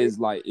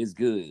is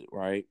good,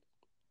 right?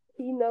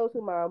 he knows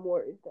who Mara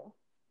Moore is though.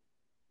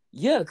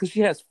 Yeah, because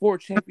she has 4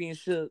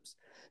 championships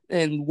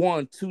and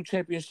won 2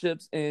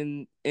 championships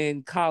in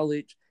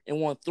college and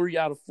won 3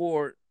 out of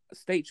 4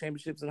 state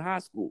championships in high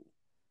school.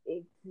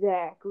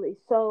 Exactly.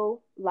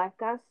 So, like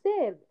I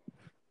said,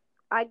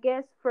 I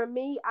guess for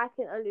me, I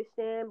can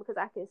understand because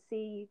I can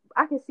see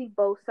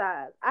both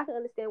sides. I can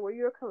understand where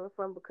you're coming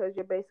from because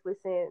you're basically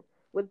saying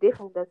what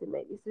difference does it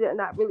make? It's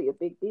not really a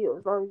big deal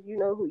as long as you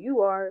know who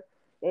you are,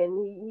 and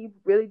he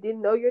really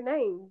didn't know your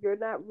name. You're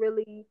not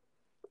really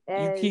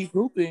as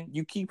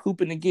You keep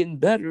hooping and getting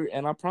better,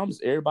 and I promise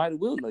everybody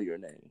will know your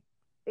name.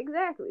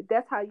 exactly.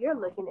 That's how you're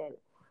looking at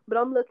it. But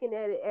I'm looking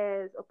at it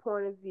as a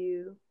point of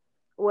view.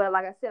 Well,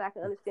 like I said, I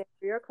can understand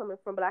where you're coming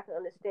from, but I can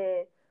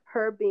understand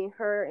her being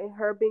her and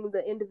her being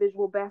the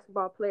individual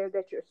basketball player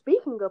that you're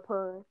speaking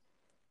upon.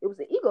 It was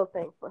an ego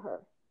thing for her.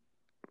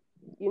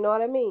 You know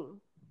what I mean?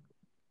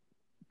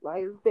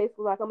 Like it's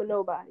basically like I'm a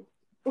nobody.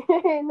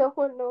 No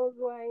one knows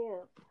who I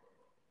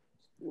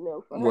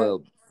am. For her.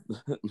 Well,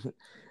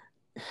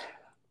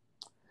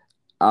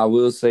 I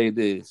will say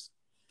this.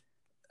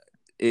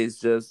 It's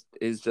just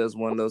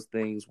one of those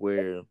things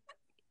where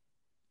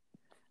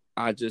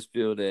I just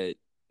feel that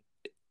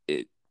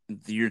it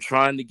you're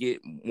trying to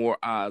get more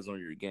eyes on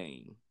your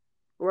game.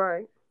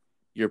 Right.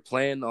 You're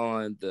playing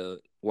on the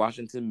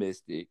Washington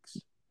Mystics,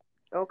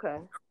 Okay.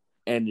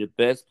 and your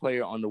best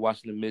player on the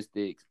Washington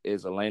Mystics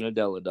is Elena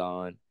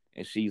Deladon,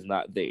 and she's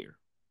not there.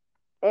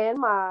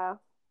 And well,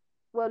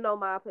 no,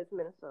 my plays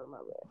Minnesota, my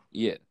bad.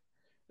 Yeah,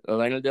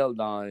 Elena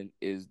Deladon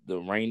is the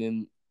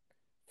reigning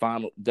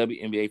final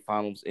WNBA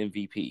Finals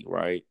MVP,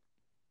 right?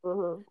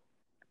 Mhm.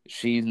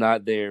 She's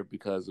not there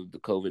because of the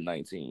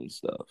COVID-19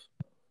 stuff.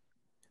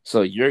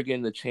 So you're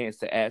getting the chance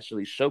to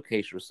actually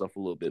showcase yourself a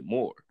little bit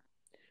more.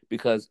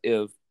 Because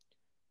if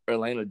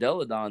Elena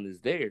Deladon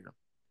is there,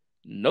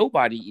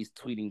 nobody is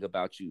tweeting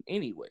about you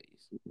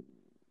anyways.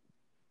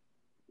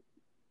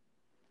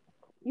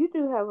 You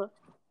do have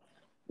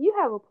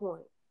a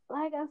point.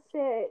 Like I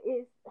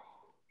said,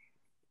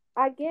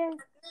 I guess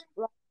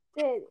like I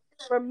said,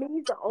 for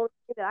me the only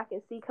thing that I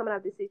can see coming out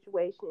of this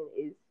situation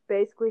is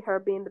basically her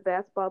being the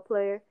basketball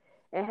player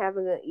and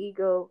having an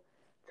ego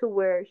to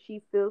where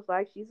she feels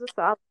like she's a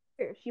solid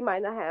player. She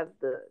might not have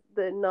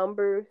the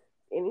numbers,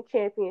 any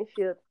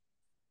championships.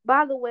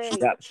 By the way,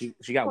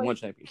 She got 1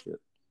 championship.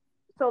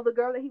 so the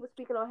girl that he was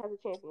speaking on has a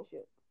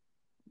championship.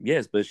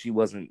 Yes, but she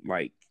wasn't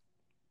like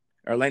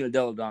Elena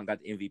Deladon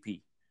got the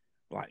MVP.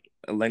 Like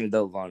Elena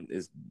Deladon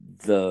is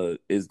the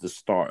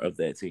star of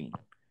that team.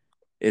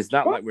 It's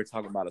not like we're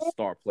talking about a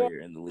star player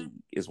in the league.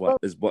 Is my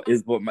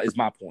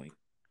point.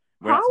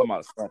 We're not How? talking about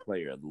a star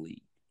player of the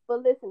league.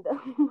 But listen though,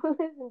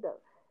 listen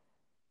though,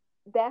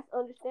 that's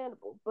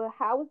understandable. But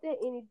how is that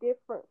any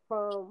different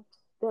from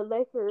the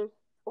Lakers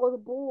or the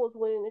Bulls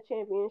winning the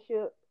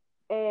championship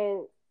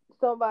and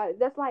somebody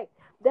that's like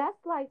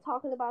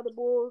talking about the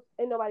Bulls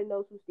and nobody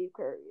knows who Steve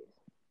Curry is.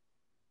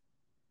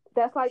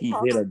 That's like He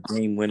hit talking. a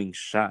game-winning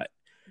shot.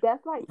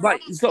 That's like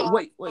Like talking so.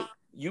 about Wait.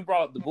 You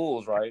brought up the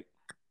Bulls, right?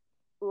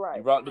 You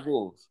right. brought up the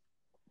Bulls.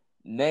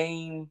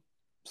 Name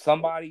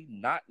somebody.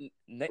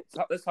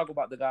 Let's talk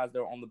about the guys that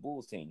are on the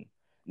Bulls team.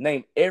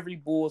 Name every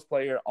Bulls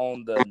player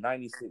on the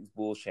 '96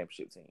 Bulls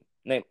championship team.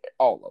 Name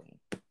all of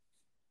them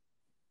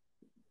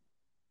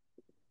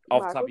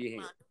off the top Michael of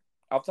your head.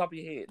 Off the top of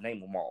your head, name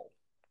them all.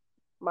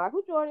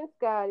 Michael Jordan,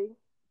 Scotty,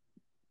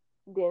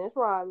 Dennis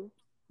Rodman.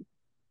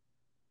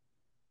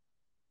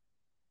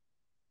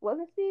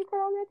 Wasn't Steve Kerr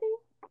on that team?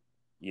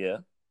 Yeah.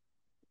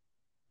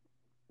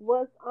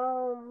 Was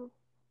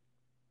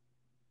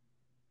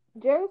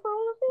Jerry Sloan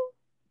on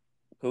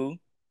Who? the team?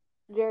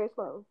 Jerry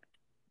Sloan.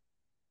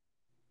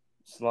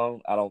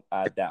 Sloan?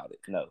 I doubt it.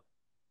 No.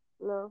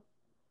 No.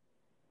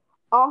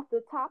 Off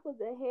the top of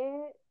the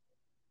head,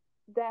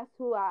 that's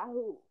who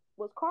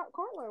was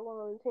Cartwright one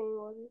on the team,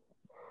 was he?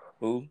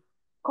 Who?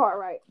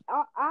 Cartwright.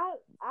 I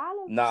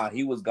don't. Nah,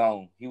 he was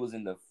gone. He was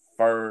in the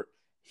first.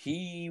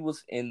 He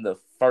was in the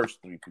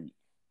first three-peat.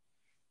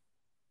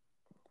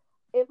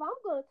 If I'm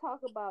gonna talk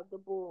about the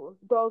Bulls,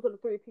 those are the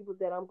three people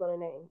that I'm gonna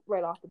name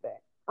right off the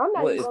bat. I'm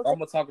not Well, even if gonna. I'm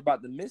gonna talk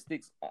about the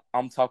Mystics,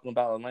 I'm talking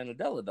about Elena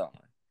Deladon.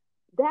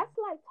 That's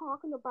like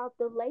talking about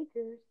the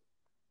Lakers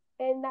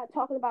and not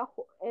talking about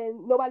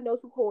and nobody knows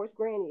who Horace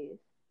Grant is.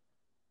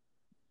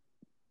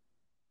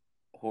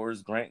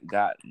 Horace Grant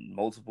got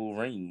multiple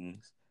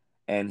rings,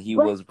 and he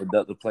But was a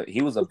productive player.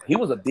 He was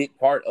a big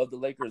part of the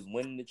Lakers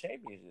winning the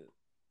championship.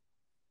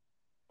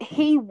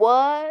 he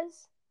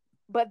was,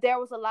 but there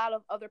was a lot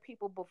of other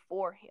people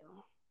before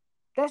him.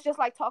 That's just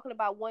like talking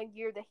about one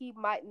year that he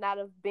might not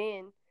have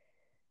been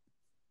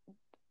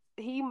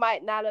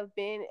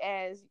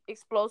as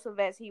explosive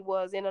as he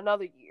was in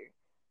another year.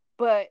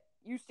 But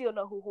you still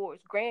know who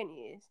Horace Grant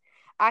is.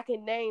 I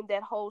can name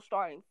that whole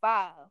starting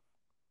five.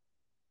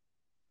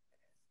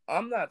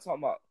 I'm not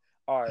talking about.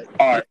 All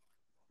right,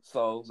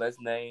 so let's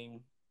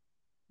name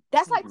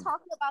That's like two.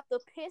 talking about the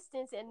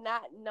Pistons and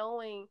not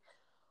knowing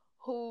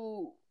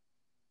who.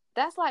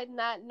 That's like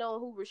not knowing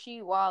who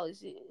Rasheed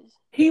Wallace is.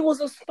 He was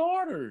a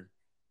starter.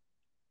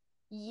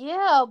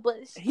 Yeah,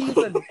 but He's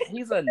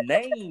a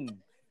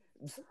name.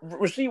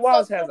 Rasheed so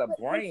Wallace has a but she's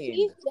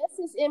brand. just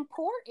as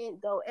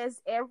important though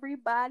as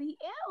everybody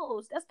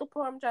else. That's the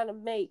point I'm trying to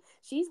make.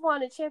 She's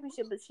won a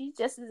championship, but she's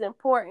just as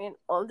important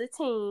on the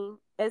team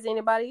as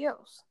anybody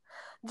else.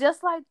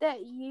 Just like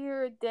that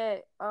year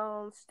that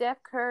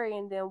Steph Curry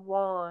and them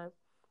won.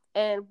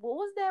 And what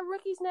was that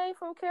rookie's name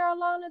from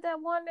Carolina that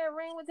won that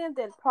ring with them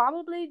that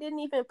probably didn't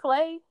even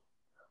play?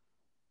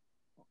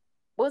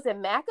 Was it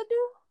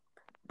McAdoo?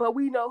 But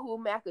we know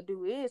who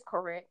McAdoo is,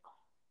 correct?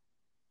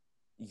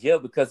 Yeah,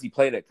 because he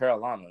played at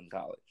Carolina in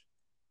college.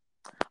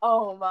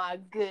 Oh my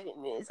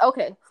goodness.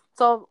 Okay.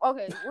 So we're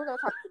gonna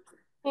talk.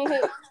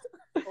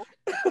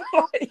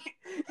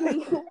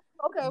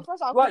 Okay,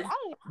 first off, like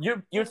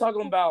you're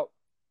talking about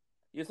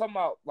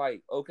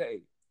like,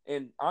 okay,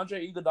 in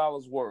Andre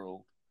Iguodala's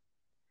world,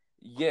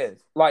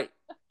 yes, like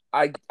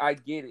I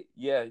get it.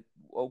 Yeah,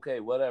 okay,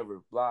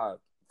 whatever, blah.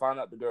 Find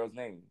out the girl's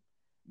name.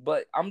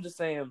 But I'm just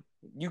saying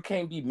you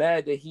can't be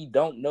mad that he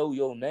don't know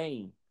your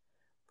name.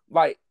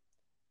 Like,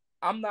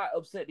 I'm not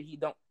upset that he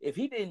don't. If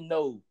he didn't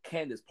know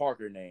Candace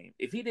Parker's name,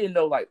 if he didn't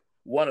know like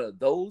one of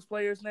those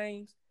players'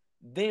 names,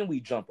 then we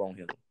jump on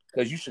him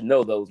because you should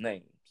know those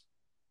names.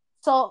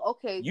 So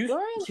okay,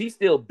 She's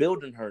still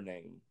building her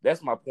name.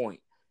 That's my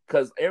point.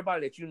 Because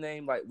everybody that you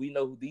name, like we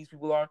know who these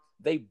people are,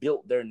 they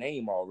built their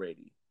name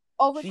already.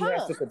 over She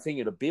has time, to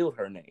continue to build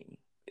her name.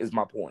 Is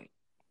my point.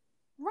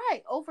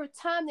 right? Over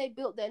time, they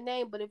built that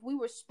name. But if we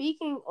were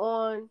speaking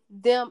on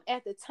them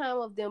at the time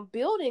of them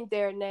building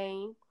their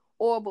name,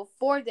 or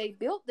before they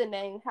built the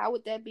name, how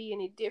would that be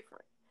any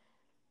different?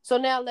 So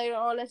now later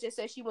on, let's just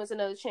say she wins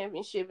another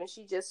championship and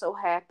she just so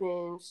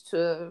happens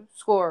to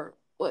score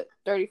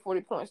 30,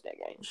 40 points that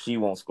game. She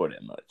won't score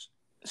that much.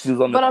 She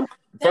was on But the I'm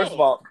first saying,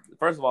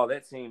 of all,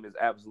 that team is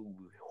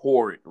absolutely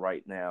horrid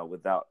right now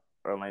without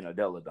Elena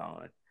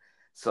Deladon.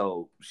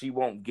 So she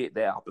won't get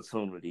that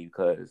opportunity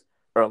because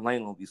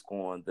Elena will be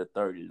scoring the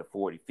 30 to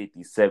 40,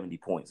 50, 70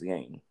 points a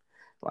game.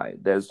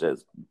 Like that's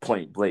just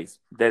point blank.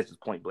 That's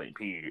just point blank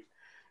period.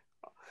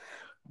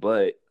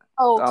 But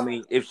I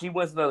mean, if she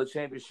wins another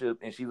championship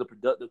and she's a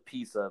productive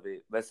piece of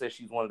it, let's say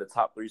she's one of the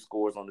top 3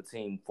 scorers on the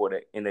team for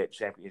that in that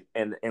champion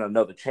and in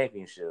another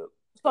championship.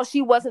 So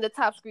she wasn't the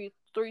top 3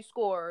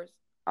 scorers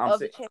of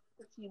the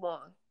championship she won.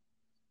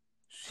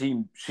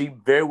 She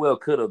very well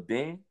could have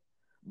been,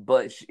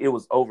 but it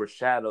was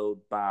overshadowed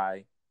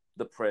by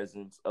the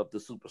presence of the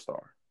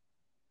superstar.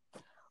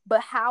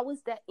 But how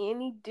is that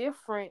any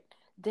different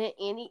than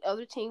any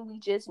other team we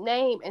just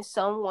named and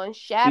someone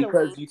shadowing?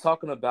 Because you're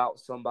talking about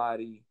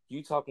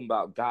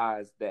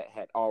guys that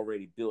had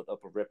already built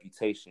up a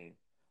reputation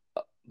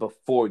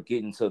before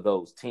getting to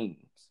those teams.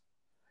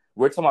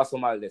 We're talking about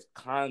somebody that's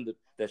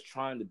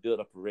trying to build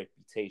up a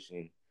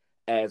reputation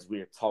as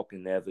we're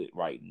talking of it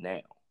right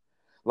now.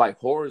 Like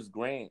Horace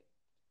Grant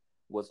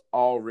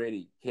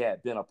he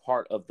had been a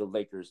part of the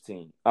Lakers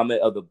team.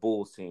 Of the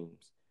Bulls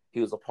teams. He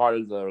was a part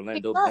of the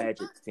Orlando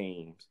Magic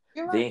teams.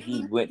 Right. Then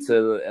he went to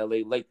the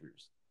LA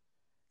Lakers.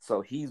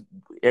 So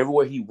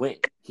everywhere he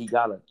went,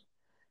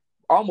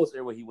 almost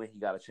everywhere he went, he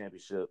got a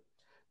championship.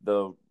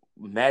 The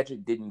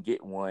Magic didn't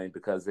get one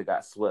because they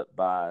got swept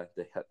by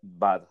the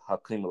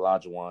Hakeem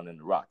Olajuwon and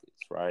the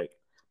Rockets, right?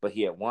 But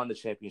he had won the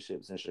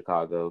championships in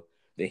Chicago.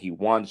 Then he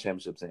won the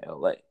championships in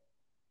LA.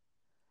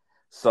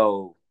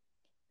 So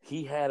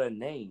he had a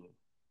name.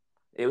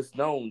 It was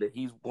known that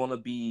he's going to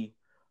be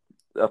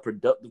a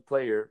productive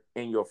player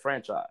in your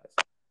franchise.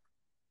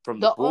 From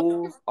the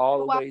Bulls all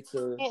the way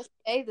to... I can't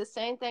say the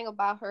same thing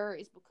about her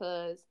is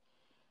because,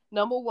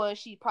 number one,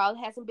 she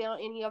probably hasn't been on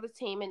any other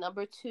team. And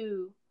number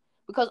two,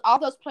 because all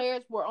those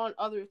players were on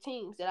other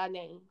teams that I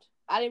named.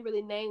 I didn't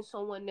really name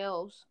someone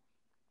else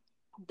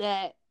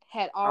that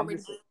had already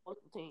been on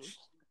multiple teams.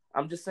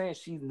 I'm just saying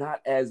she's not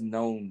as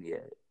known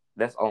yet.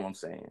 That's all I'm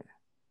saying.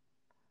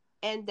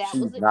 And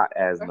she's not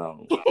as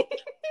known.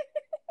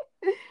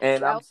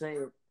 And I'm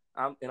saying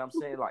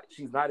like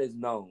she's not as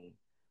known,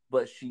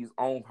 but she's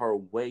on her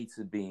way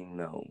to being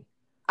known.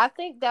 I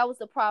think that was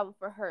the problem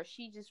for her.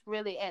 She just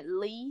really at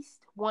least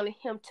wanted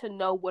him to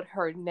know what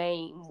her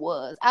name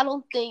was. I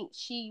don't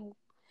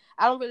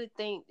really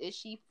think that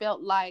she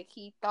felt like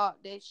he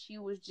thought that she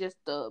was just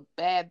a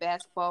bad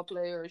basketball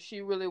player.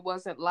 She really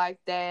wasn't like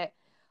that.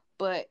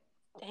 But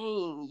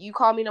Dang, you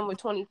call me number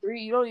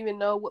 23. You don't even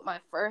know what my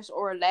first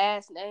or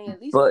last name,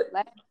 at least my But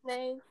last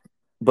name.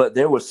 But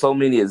there were so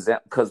many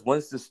examples because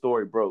once the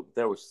story broke,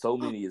 there were so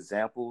many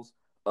examples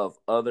of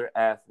other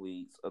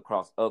athletes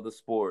across other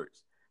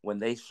sports when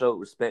they showed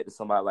respect to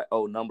somebody like,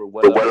 oh, number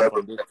whatever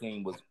from this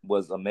team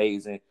was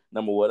amazing.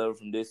 Number whatever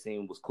from this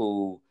team was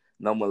cool.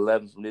 Number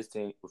 11 from this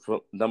team,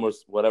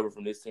 numbers whatever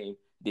from this team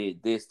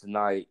did this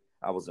tonight.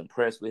 I was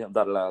impressed with him.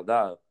 Da da da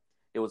da.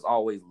 It was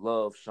always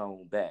love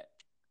shown back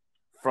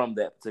from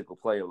that particular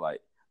player.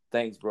 Like,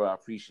 thanks, bro. I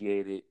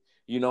appreciate it.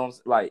 You know what I'm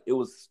saying? Like, it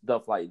was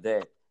stuff like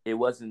that. It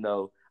wasn't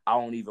no, I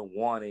don't even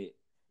want it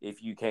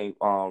if you can't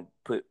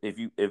if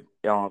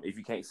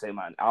you can't say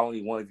my, I don't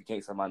even want it if you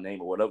can't say my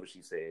name or whatever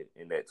she said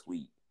in that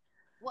tweet.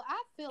 Well,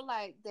 I feel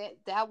like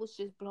that was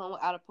just blown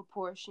out of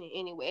proportion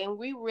anyway, and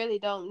we really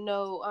don't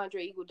know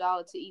Andre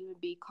Iguodala to even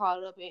be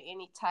caught up in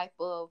any type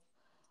of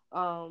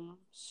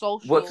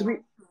Well, to social me,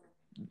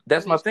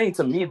 that's my mis. thing.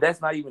 To me,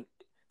 that's not even,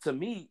 to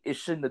me, it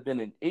shouldn't have been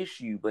an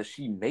issue, but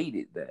she made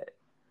it that.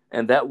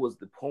 And that was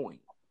the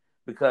point.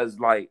 Because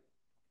like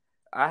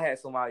I had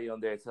somebody on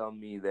there telling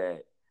me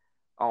that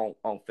on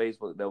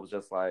Facebook that was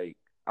just like,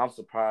 I'm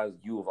surprised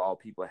you of all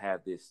people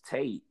have this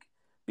take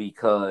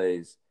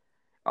because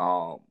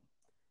um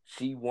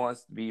she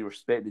wants to be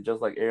respected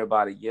just like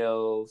everybody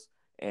else,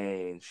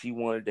 and she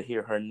wanted to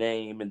hear her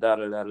name and da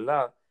da da da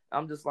da.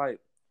 I'm just like,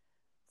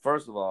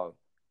 first of all,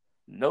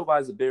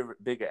 nobody's a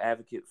bigger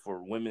advocate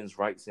for women's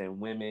rights and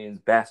women's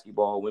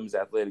basketball, women's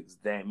athletics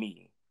than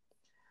me.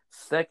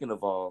 Second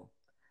of all,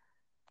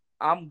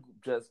 I'm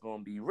just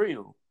gonna be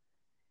real.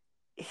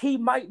 He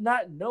might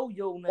not know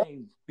your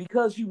name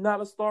because you're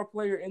not a star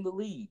player in the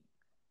league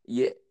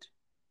yet.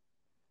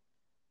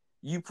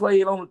 You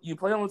play on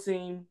a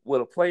team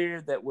with a player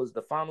that was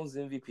the Finals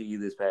MVP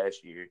this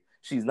past year.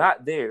 She's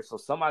not there, so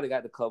somebody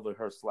got to cover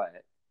her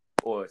slack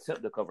or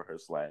attempt to cover her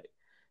slack.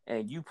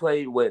 And you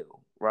played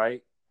well,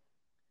 right?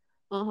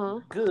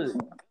 Mm-hmm. Good.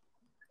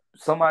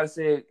 Somebody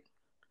said,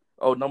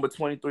 "Oh, number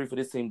 23 for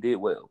this team did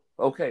well."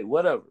 Okay,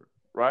 whatever,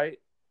 right?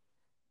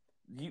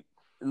 You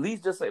at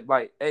least just say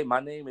like, "Hey, my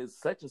name is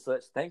such and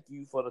such. Thank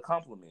you for the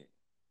compliment,"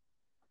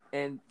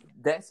 and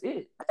that's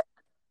it.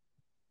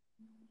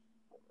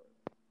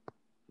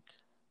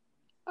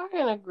 I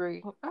can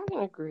agree. I can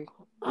agree.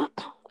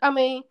 I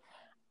mean,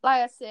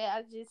 like I said,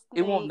 I just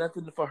It won't think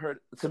nothing for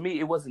her. To me,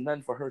 it wasn't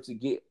nothing for her to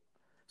get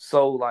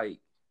so like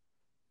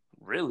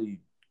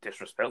really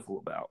disrespectful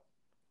about.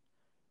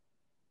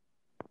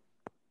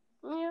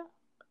 yeah.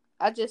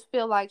 I just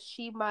feel like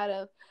she might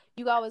have.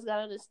 You always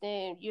gotta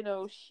understand.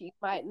 She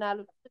might not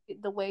have took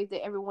it the way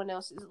that everyone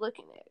else is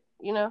looking at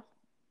it.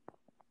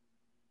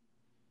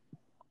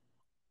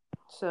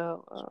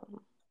 So,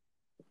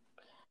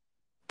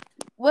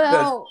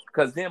 Because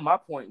well, then my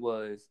point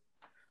was,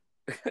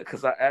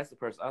 because I asked the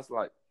person, I was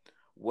like,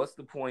 "What's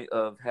the point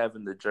of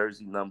having the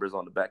jersey numbers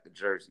on the back of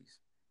jerseys?"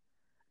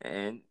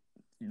 And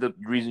the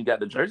reason you got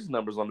the jersey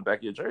numbers on the back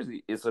of your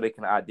jersey is so they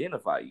can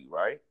identify you,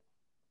 right?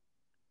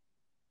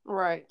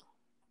 right,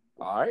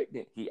 All right,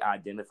 then he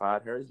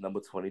identified her as number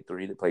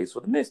 23 that plays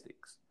for the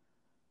Mystics.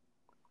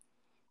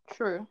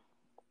 true.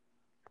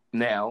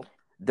 Now,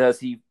 does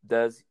he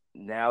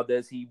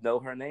know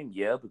her name?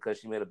 Yeah, because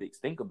she made a big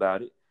stink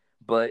about it.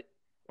 But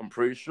I'm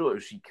pretty sure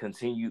if she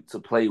continued to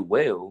play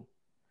well,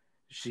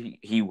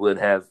 he would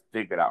have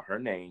figured out her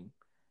name,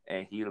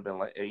 and he would have been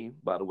like, "Hey,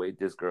 by the way,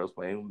 this girl's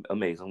playing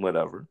amazing.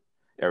 Whatever,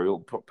 Ariel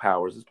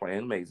Powers is playing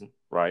amazing,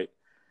 right?"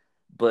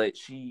 But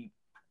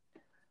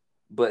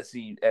but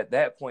see, at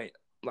that point,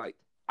 like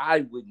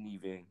I wouldn't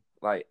even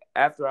like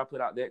after I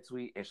put out that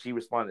tweet and she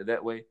responded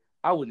that way,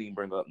 I wouldn't even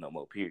bring her up no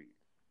more. Period.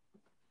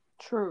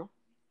 True.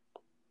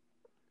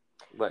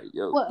 Like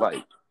yo, Well, like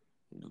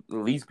at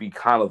least be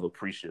kind of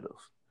appreciative.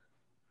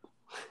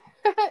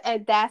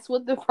 and that's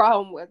what the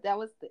problem was. That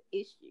was the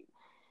issue.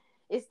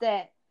 It's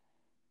that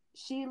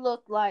she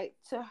looked like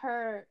to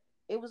her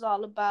it was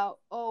all about,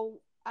 oh,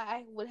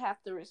 I would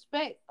have to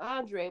respect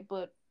Andre,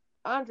 but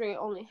Andre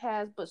only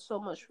has but so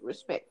much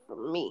respect for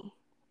me.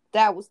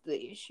 That was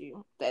the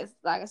issue. That's,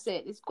 like I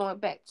said, it's going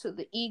back to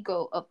the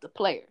ego of the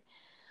player.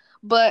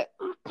 But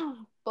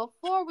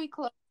before we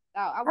close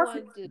out, I How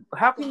can, wanted to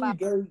how talk can you about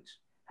gauge?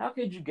 How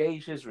could you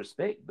gauge his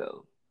respect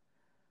though?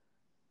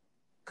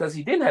 Because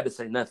he didn't have to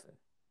say nothing.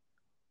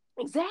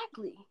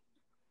 exactly.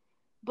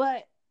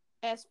 But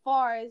as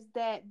far as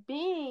that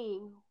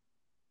being,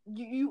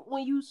 you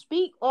when you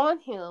speak on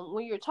him,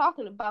 when you're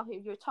talking about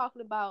him, you're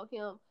talking about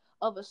him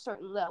of a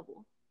certain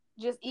level.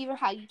 Just even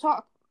how you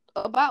talk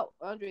about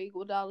Andre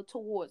Iguodala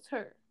towards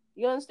her.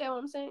 You understand what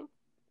I'm saying?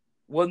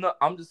 Well, no,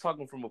 I'm just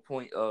talking from a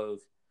point of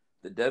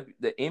the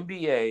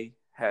NBA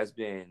has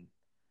been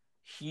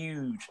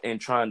huge in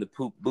trying to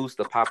boost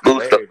the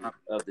popularity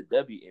of the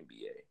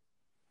WNBA.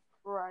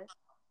 Right.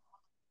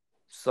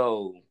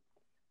 So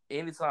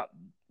anytime,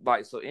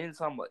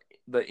 anytime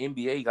the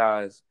NBA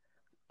guys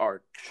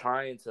are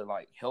trying to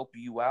like help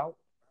you out,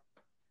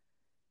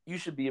 you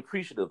should be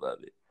appreciative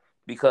of it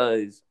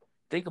because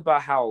think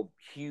about how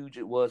huge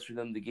it was for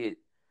them to get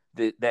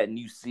that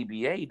new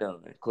CBA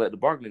done, collective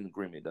bargaining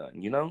agreement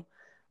done.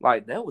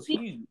 Like that was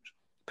huge.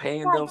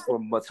 Paying them for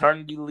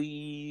maternity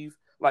leave,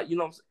 like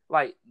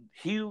like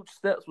huge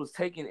steps was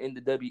taken in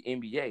the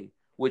WNBA,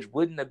 which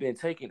wouldn't have been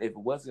taken if it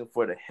wasn't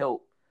for the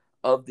help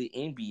of the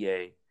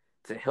NBA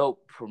to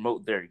help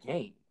promote their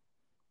game.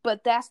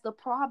 But that's the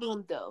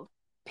problem, though.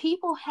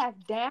 People have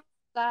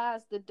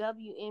downsized the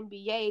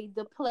WNBA,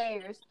 the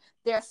players,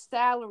 their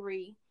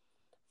salary.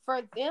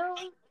 For them,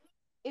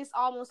 it's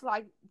almost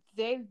like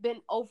they've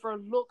been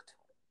overlooked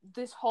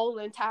this whole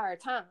entire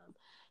time.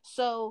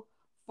 So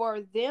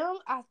for them,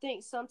 I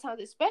think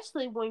sometimes,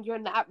 especially when you're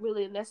not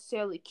really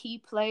necessarily a key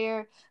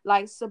player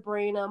like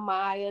Sabrina,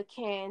 Maya,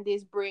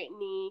 Candace,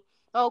 Brittany,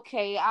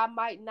 okay, I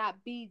might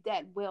not be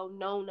that well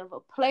known of a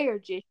player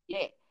just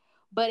yet,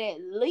 but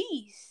at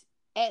least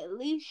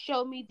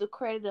show me the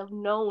credit of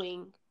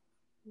knowing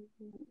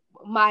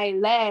my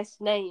last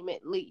name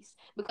at least,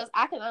 because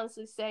I can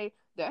honestly say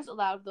there's a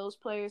lot of those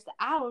players that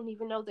I don't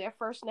even know their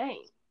first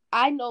name.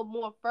 I know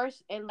more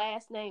first and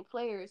last name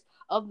players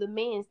of the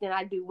men's than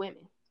I do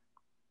women.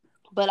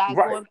 But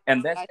Right,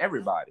 and that's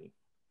everybody.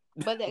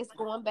 But that's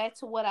going back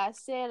to what I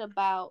said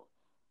about,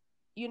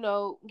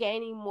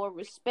 gaining more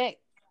respect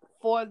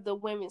for the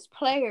women's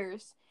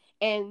players,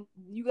 and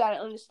you got to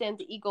understand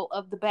the ego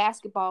of the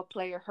basketball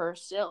player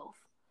herself.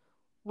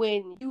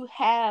 When you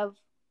have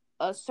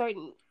a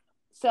certain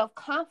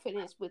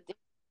self-confidence within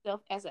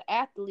yourself as an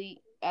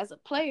athlete, as a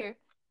player,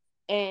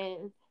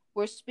 and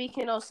we're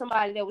speaking on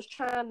somebody that was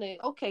trying to,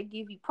 okay,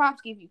 give you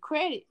props, give you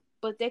credit,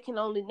 but they can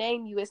only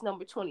name you as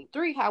number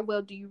 23. How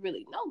well do you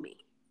really know me?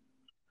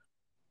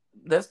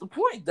 That's the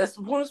point. That's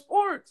the point of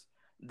sports.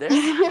 The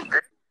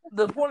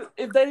point,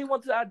 if they didn't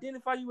want to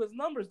identify you as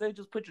numbers, they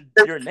just put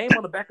your name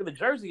on the back of the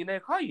jersey and they'll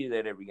call you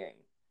that every game.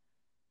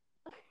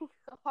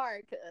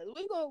 Hard, cause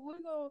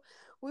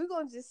we're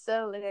gonna just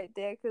settle it at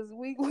that, cause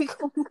we gonna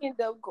end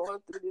up going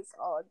through this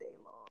all day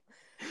long.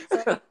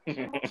 So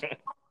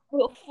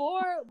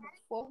before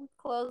we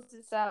close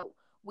this out,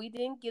 we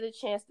didn't get a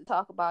chance to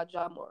talk about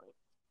Ja Morant.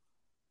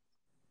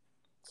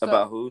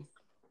 About who?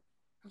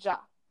 Ja.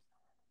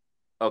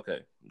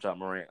 Okay, Ja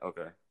Morant.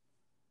 Okay.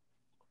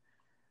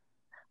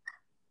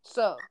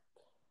 So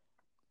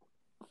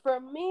for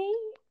me,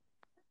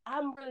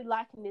 I'm really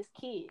liking this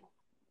kid.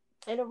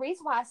 And the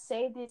reason why I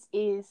say this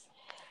is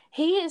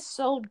he is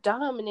so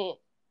dominant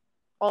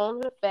on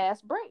the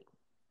fast break.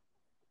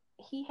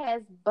 He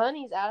has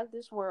bunnies out of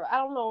this world. I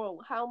don't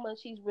know how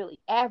much he's really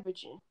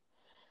averaging.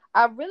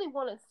 I really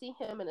want to see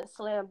him in a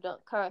slam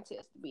dunk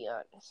contest, to be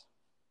honest.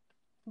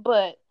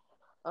 But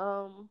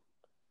I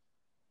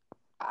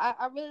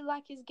really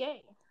like his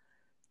game.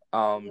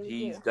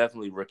 He's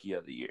definitely rookie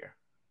of the year.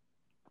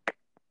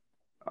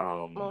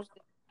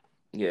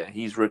 Yeah,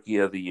 he's rookie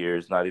of the year.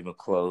 It's not even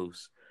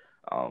close.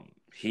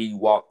 He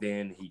walked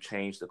in, he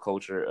changed the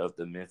culture of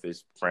the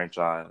Memphis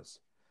franchise.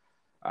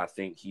 I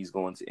think he's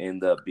going to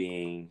end up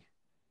being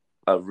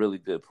a really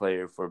good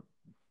player for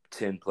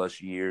 10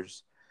 plus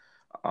years.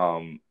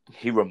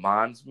 He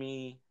reminds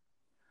me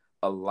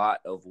a lot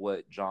of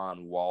what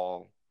John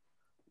Wall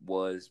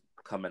was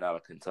coming out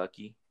of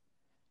Kentucky,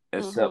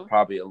 except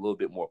probably a little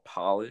bit more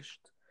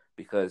polished,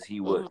 because he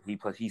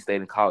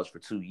stayed in college for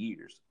 2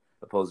 years,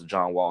 opposed to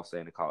John Wall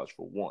staying in college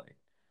for 1.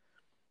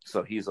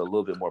 So he's a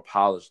little bit more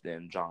polished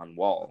than John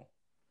Wall.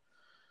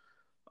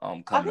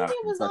 Coming out of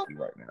Kentucky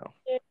right now.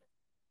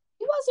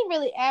 He wasn't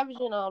really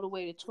averaging all the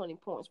way to 20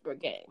 points per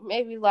game.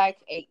 Maybe like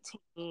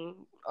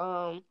 18.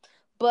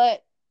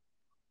 But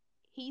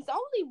he's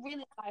only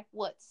really like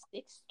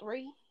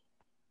 6'3",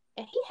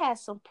 and he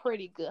has some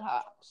pretty good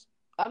hops.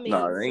 I mean,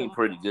 no, that ain't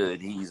pretty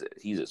good. He's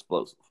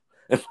explosive.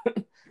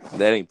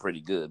 That ain't pretty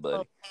good,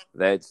 buddy.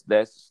 That's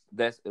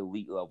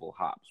elite level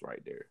hops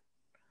right there.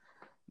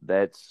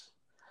 That's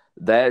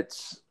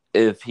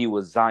if he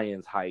was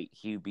Zion's height,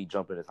 he'd be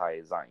jumping as high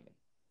as Zion.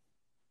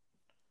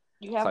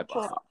 You have type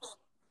of hops.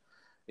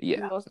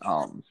 Yeah.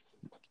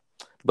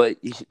 But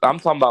I'm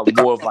talking about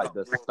more of like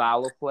the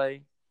style of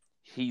play.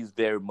 He's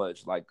very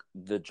much like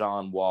the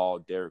John Wall,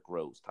 Derrick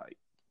Rose type.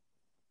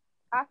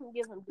 I can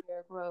give him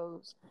Derrick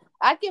Rose.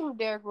 I give him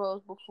Derrick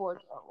Rose before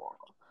John Wall,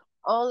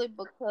 only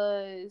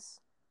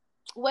because,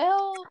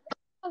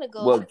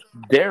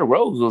 Derrick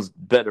Rose was a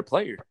better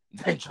player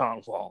than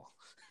John Wall.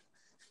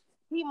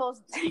 He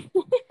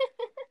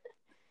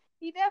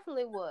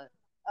definitely was.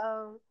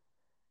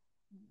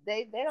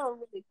 They don't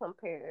really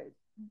compare.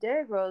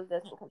 Derrick Rose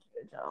doesn't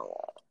compare to John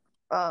Wall.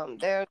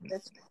 They're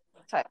this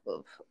type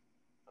of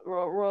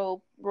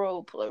role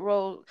play.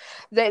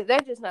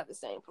 They're just not the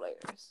same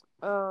players.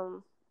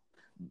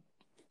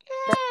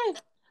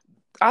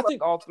 I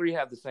think all three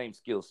have the same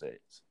skill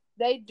sets.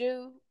 They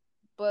do,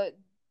 but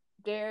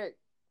Derrick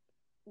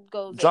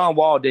goes. John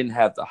Wall didn't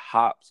have the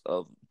hops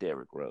of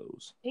Derrick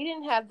Rose. He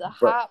didn't have the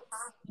hops,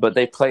 but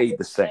they played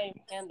the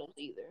same handles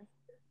either.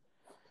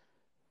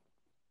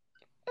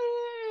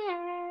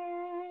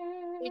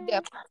 He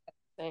definitely had the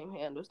same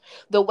handles.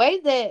 The way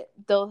that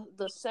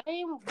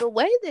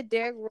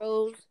Derrick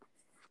Rose,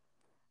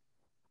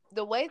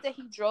 the way that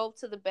he drove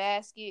to the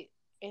basket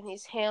and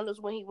his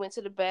handles when he went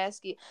to the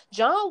basket.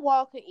 John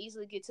Wall can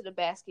easily get to the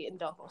basket and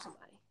dunk on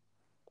somebody.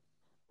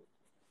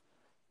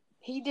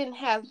 He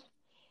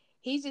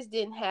just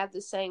didn't have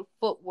the same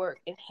footwork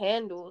and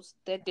handles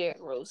that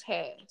Derrick Rose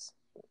has.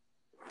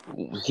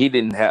 He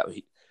didn't have.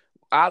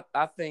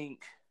 I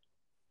think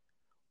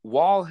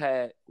Wall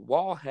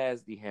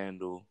has the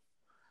handle.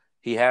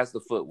 He has the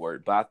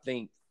footwork, but I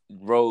think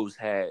Rose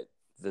had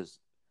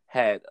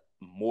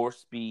more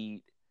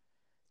speed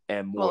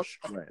and more Most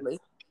strength. definitely.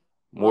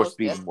 More Most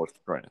speed and definitely. more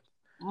strength.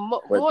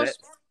 But More that,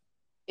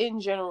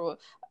 in general.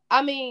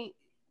 I mean,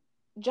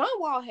 John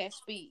Wall has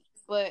speed,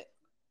 but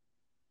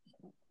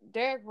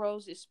Derrick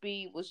Rose's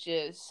speed was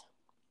just.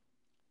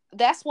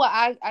 That's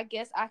why I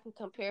guess I can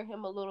compare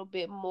him a little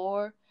bit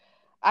more.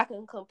 I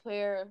can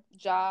compare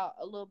Ja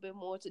a little bit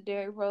more to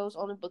Derrick Rose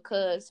only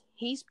because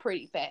he's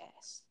pretty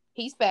fast.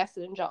 He's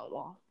faster than John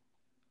Wall.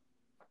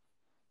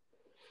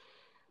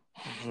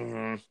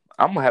 I'm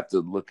gonna have to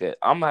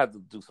I'm gonna have to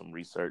do some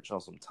research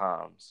on some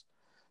times,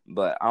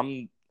 but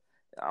I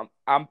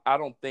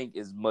don't think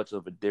as much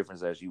of a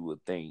difference as you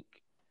would think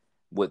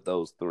with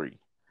those three.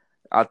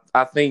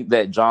 I think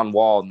that John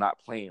Wall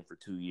not playing for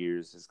 2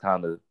 years is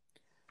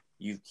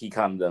he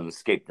kind of done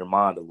escaped your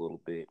mind a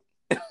little bit.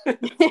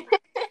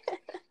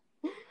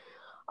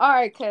 All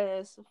right,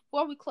 cuz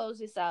before we close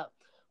this out,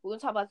 we're gonna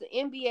talk about the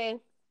NBA,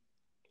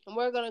 and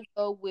we're gonna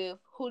go with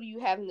who do you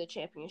have in the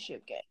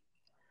championship game.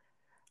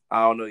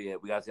 I don't know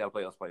yet. We got to see how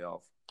playoffs play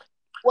off.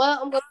 Well,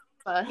 I'm gonna.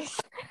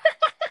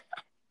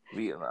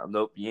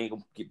 Nope, you ain't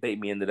gonna bait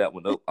me into that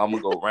one. Nope, I'm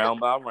gonna go round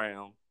by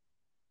round,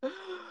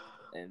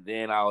 and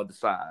then I'll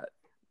decide.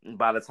 And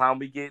by the time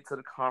we get to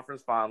the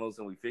conference finals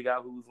and we figure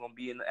out who's gonna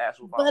be in the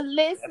actual finals, But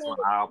listen, that's when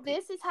I'll pick.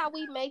 this is how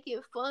we make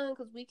it fun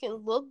because we can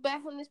look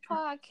back on this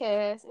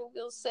podcast and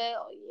we'll say,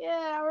 "Oh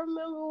yeah, I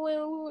remember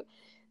when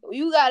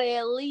you gotta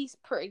at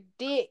least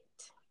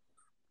predict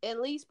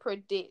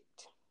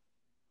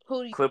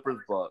who do you Clippers,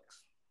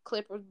 Bucks.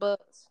 Clippers,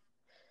 Bucks."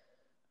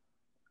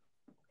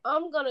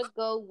 I'm gonna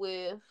go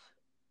with.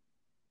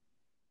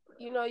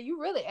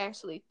 You really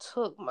actually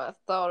took my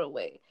thought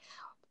away.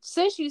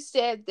 Since you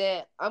said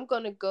that, I'm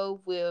gonna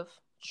go with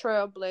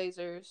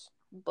Trailblazers,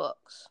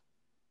 Bucks.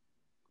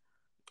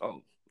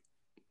 Oh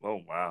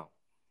wow.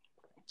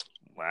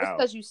 It's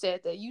because you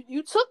said that.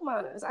 You took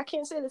mine. I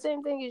can't say the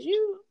same thing as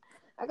you.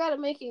 I gotta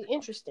make it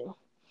interesting.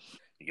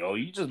 Yo,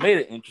 you just made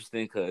it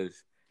interesting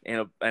because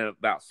in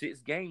about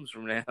 6 games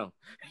from now,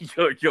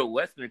 your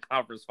Western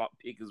Conference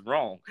pick is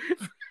wrong.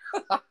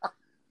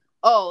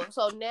 Oh,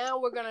 so now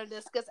we're gonna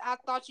discuss. I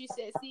thought you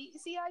said,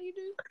 see how you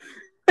do.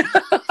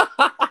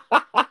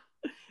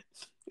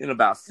 In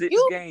about 6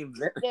 games,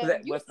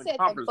 that Western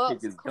Conference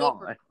pick is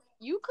gone.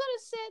 You could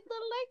have said the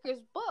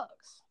Lakers,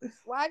 Bucks.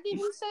 Why didn't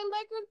you say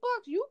Lakers,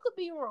 Bucks? You could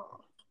be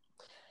wrong.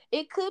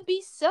 It could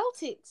be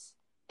Celtics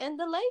and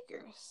the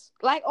Lakers,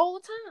 like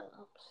old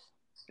times.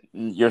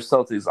 Your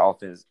Celtics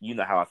offense, you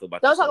know how I feel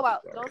about. Don't talk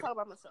about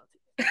my Celtics.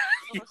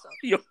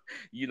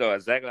 You know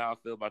exactly how I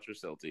feel about your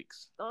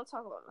Celtics. Don't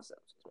talk about my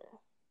Celtics, man.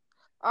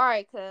 All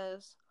right,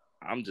 cuz.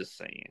 I'm just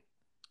saying.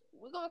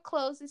 We're going to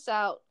close this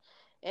out,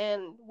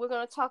 and we're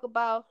going to talk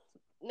about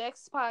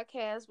next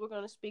podcast. We're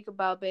going to speak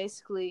about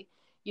basically,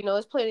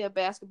 there's plenty of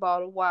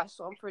basketball to watch,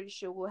 so I'm pretty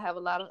sure we'll have a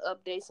lot of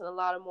updates and a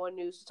lot of more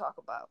news to talk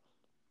about.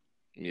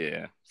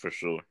 Yeah, for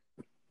sure.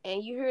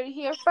 And you heard it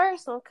here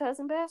first on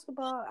Cousin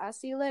Basketball. I'll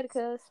see you later,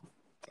 cuz.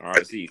 All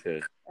right, see you,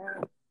 cuz. All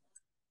right.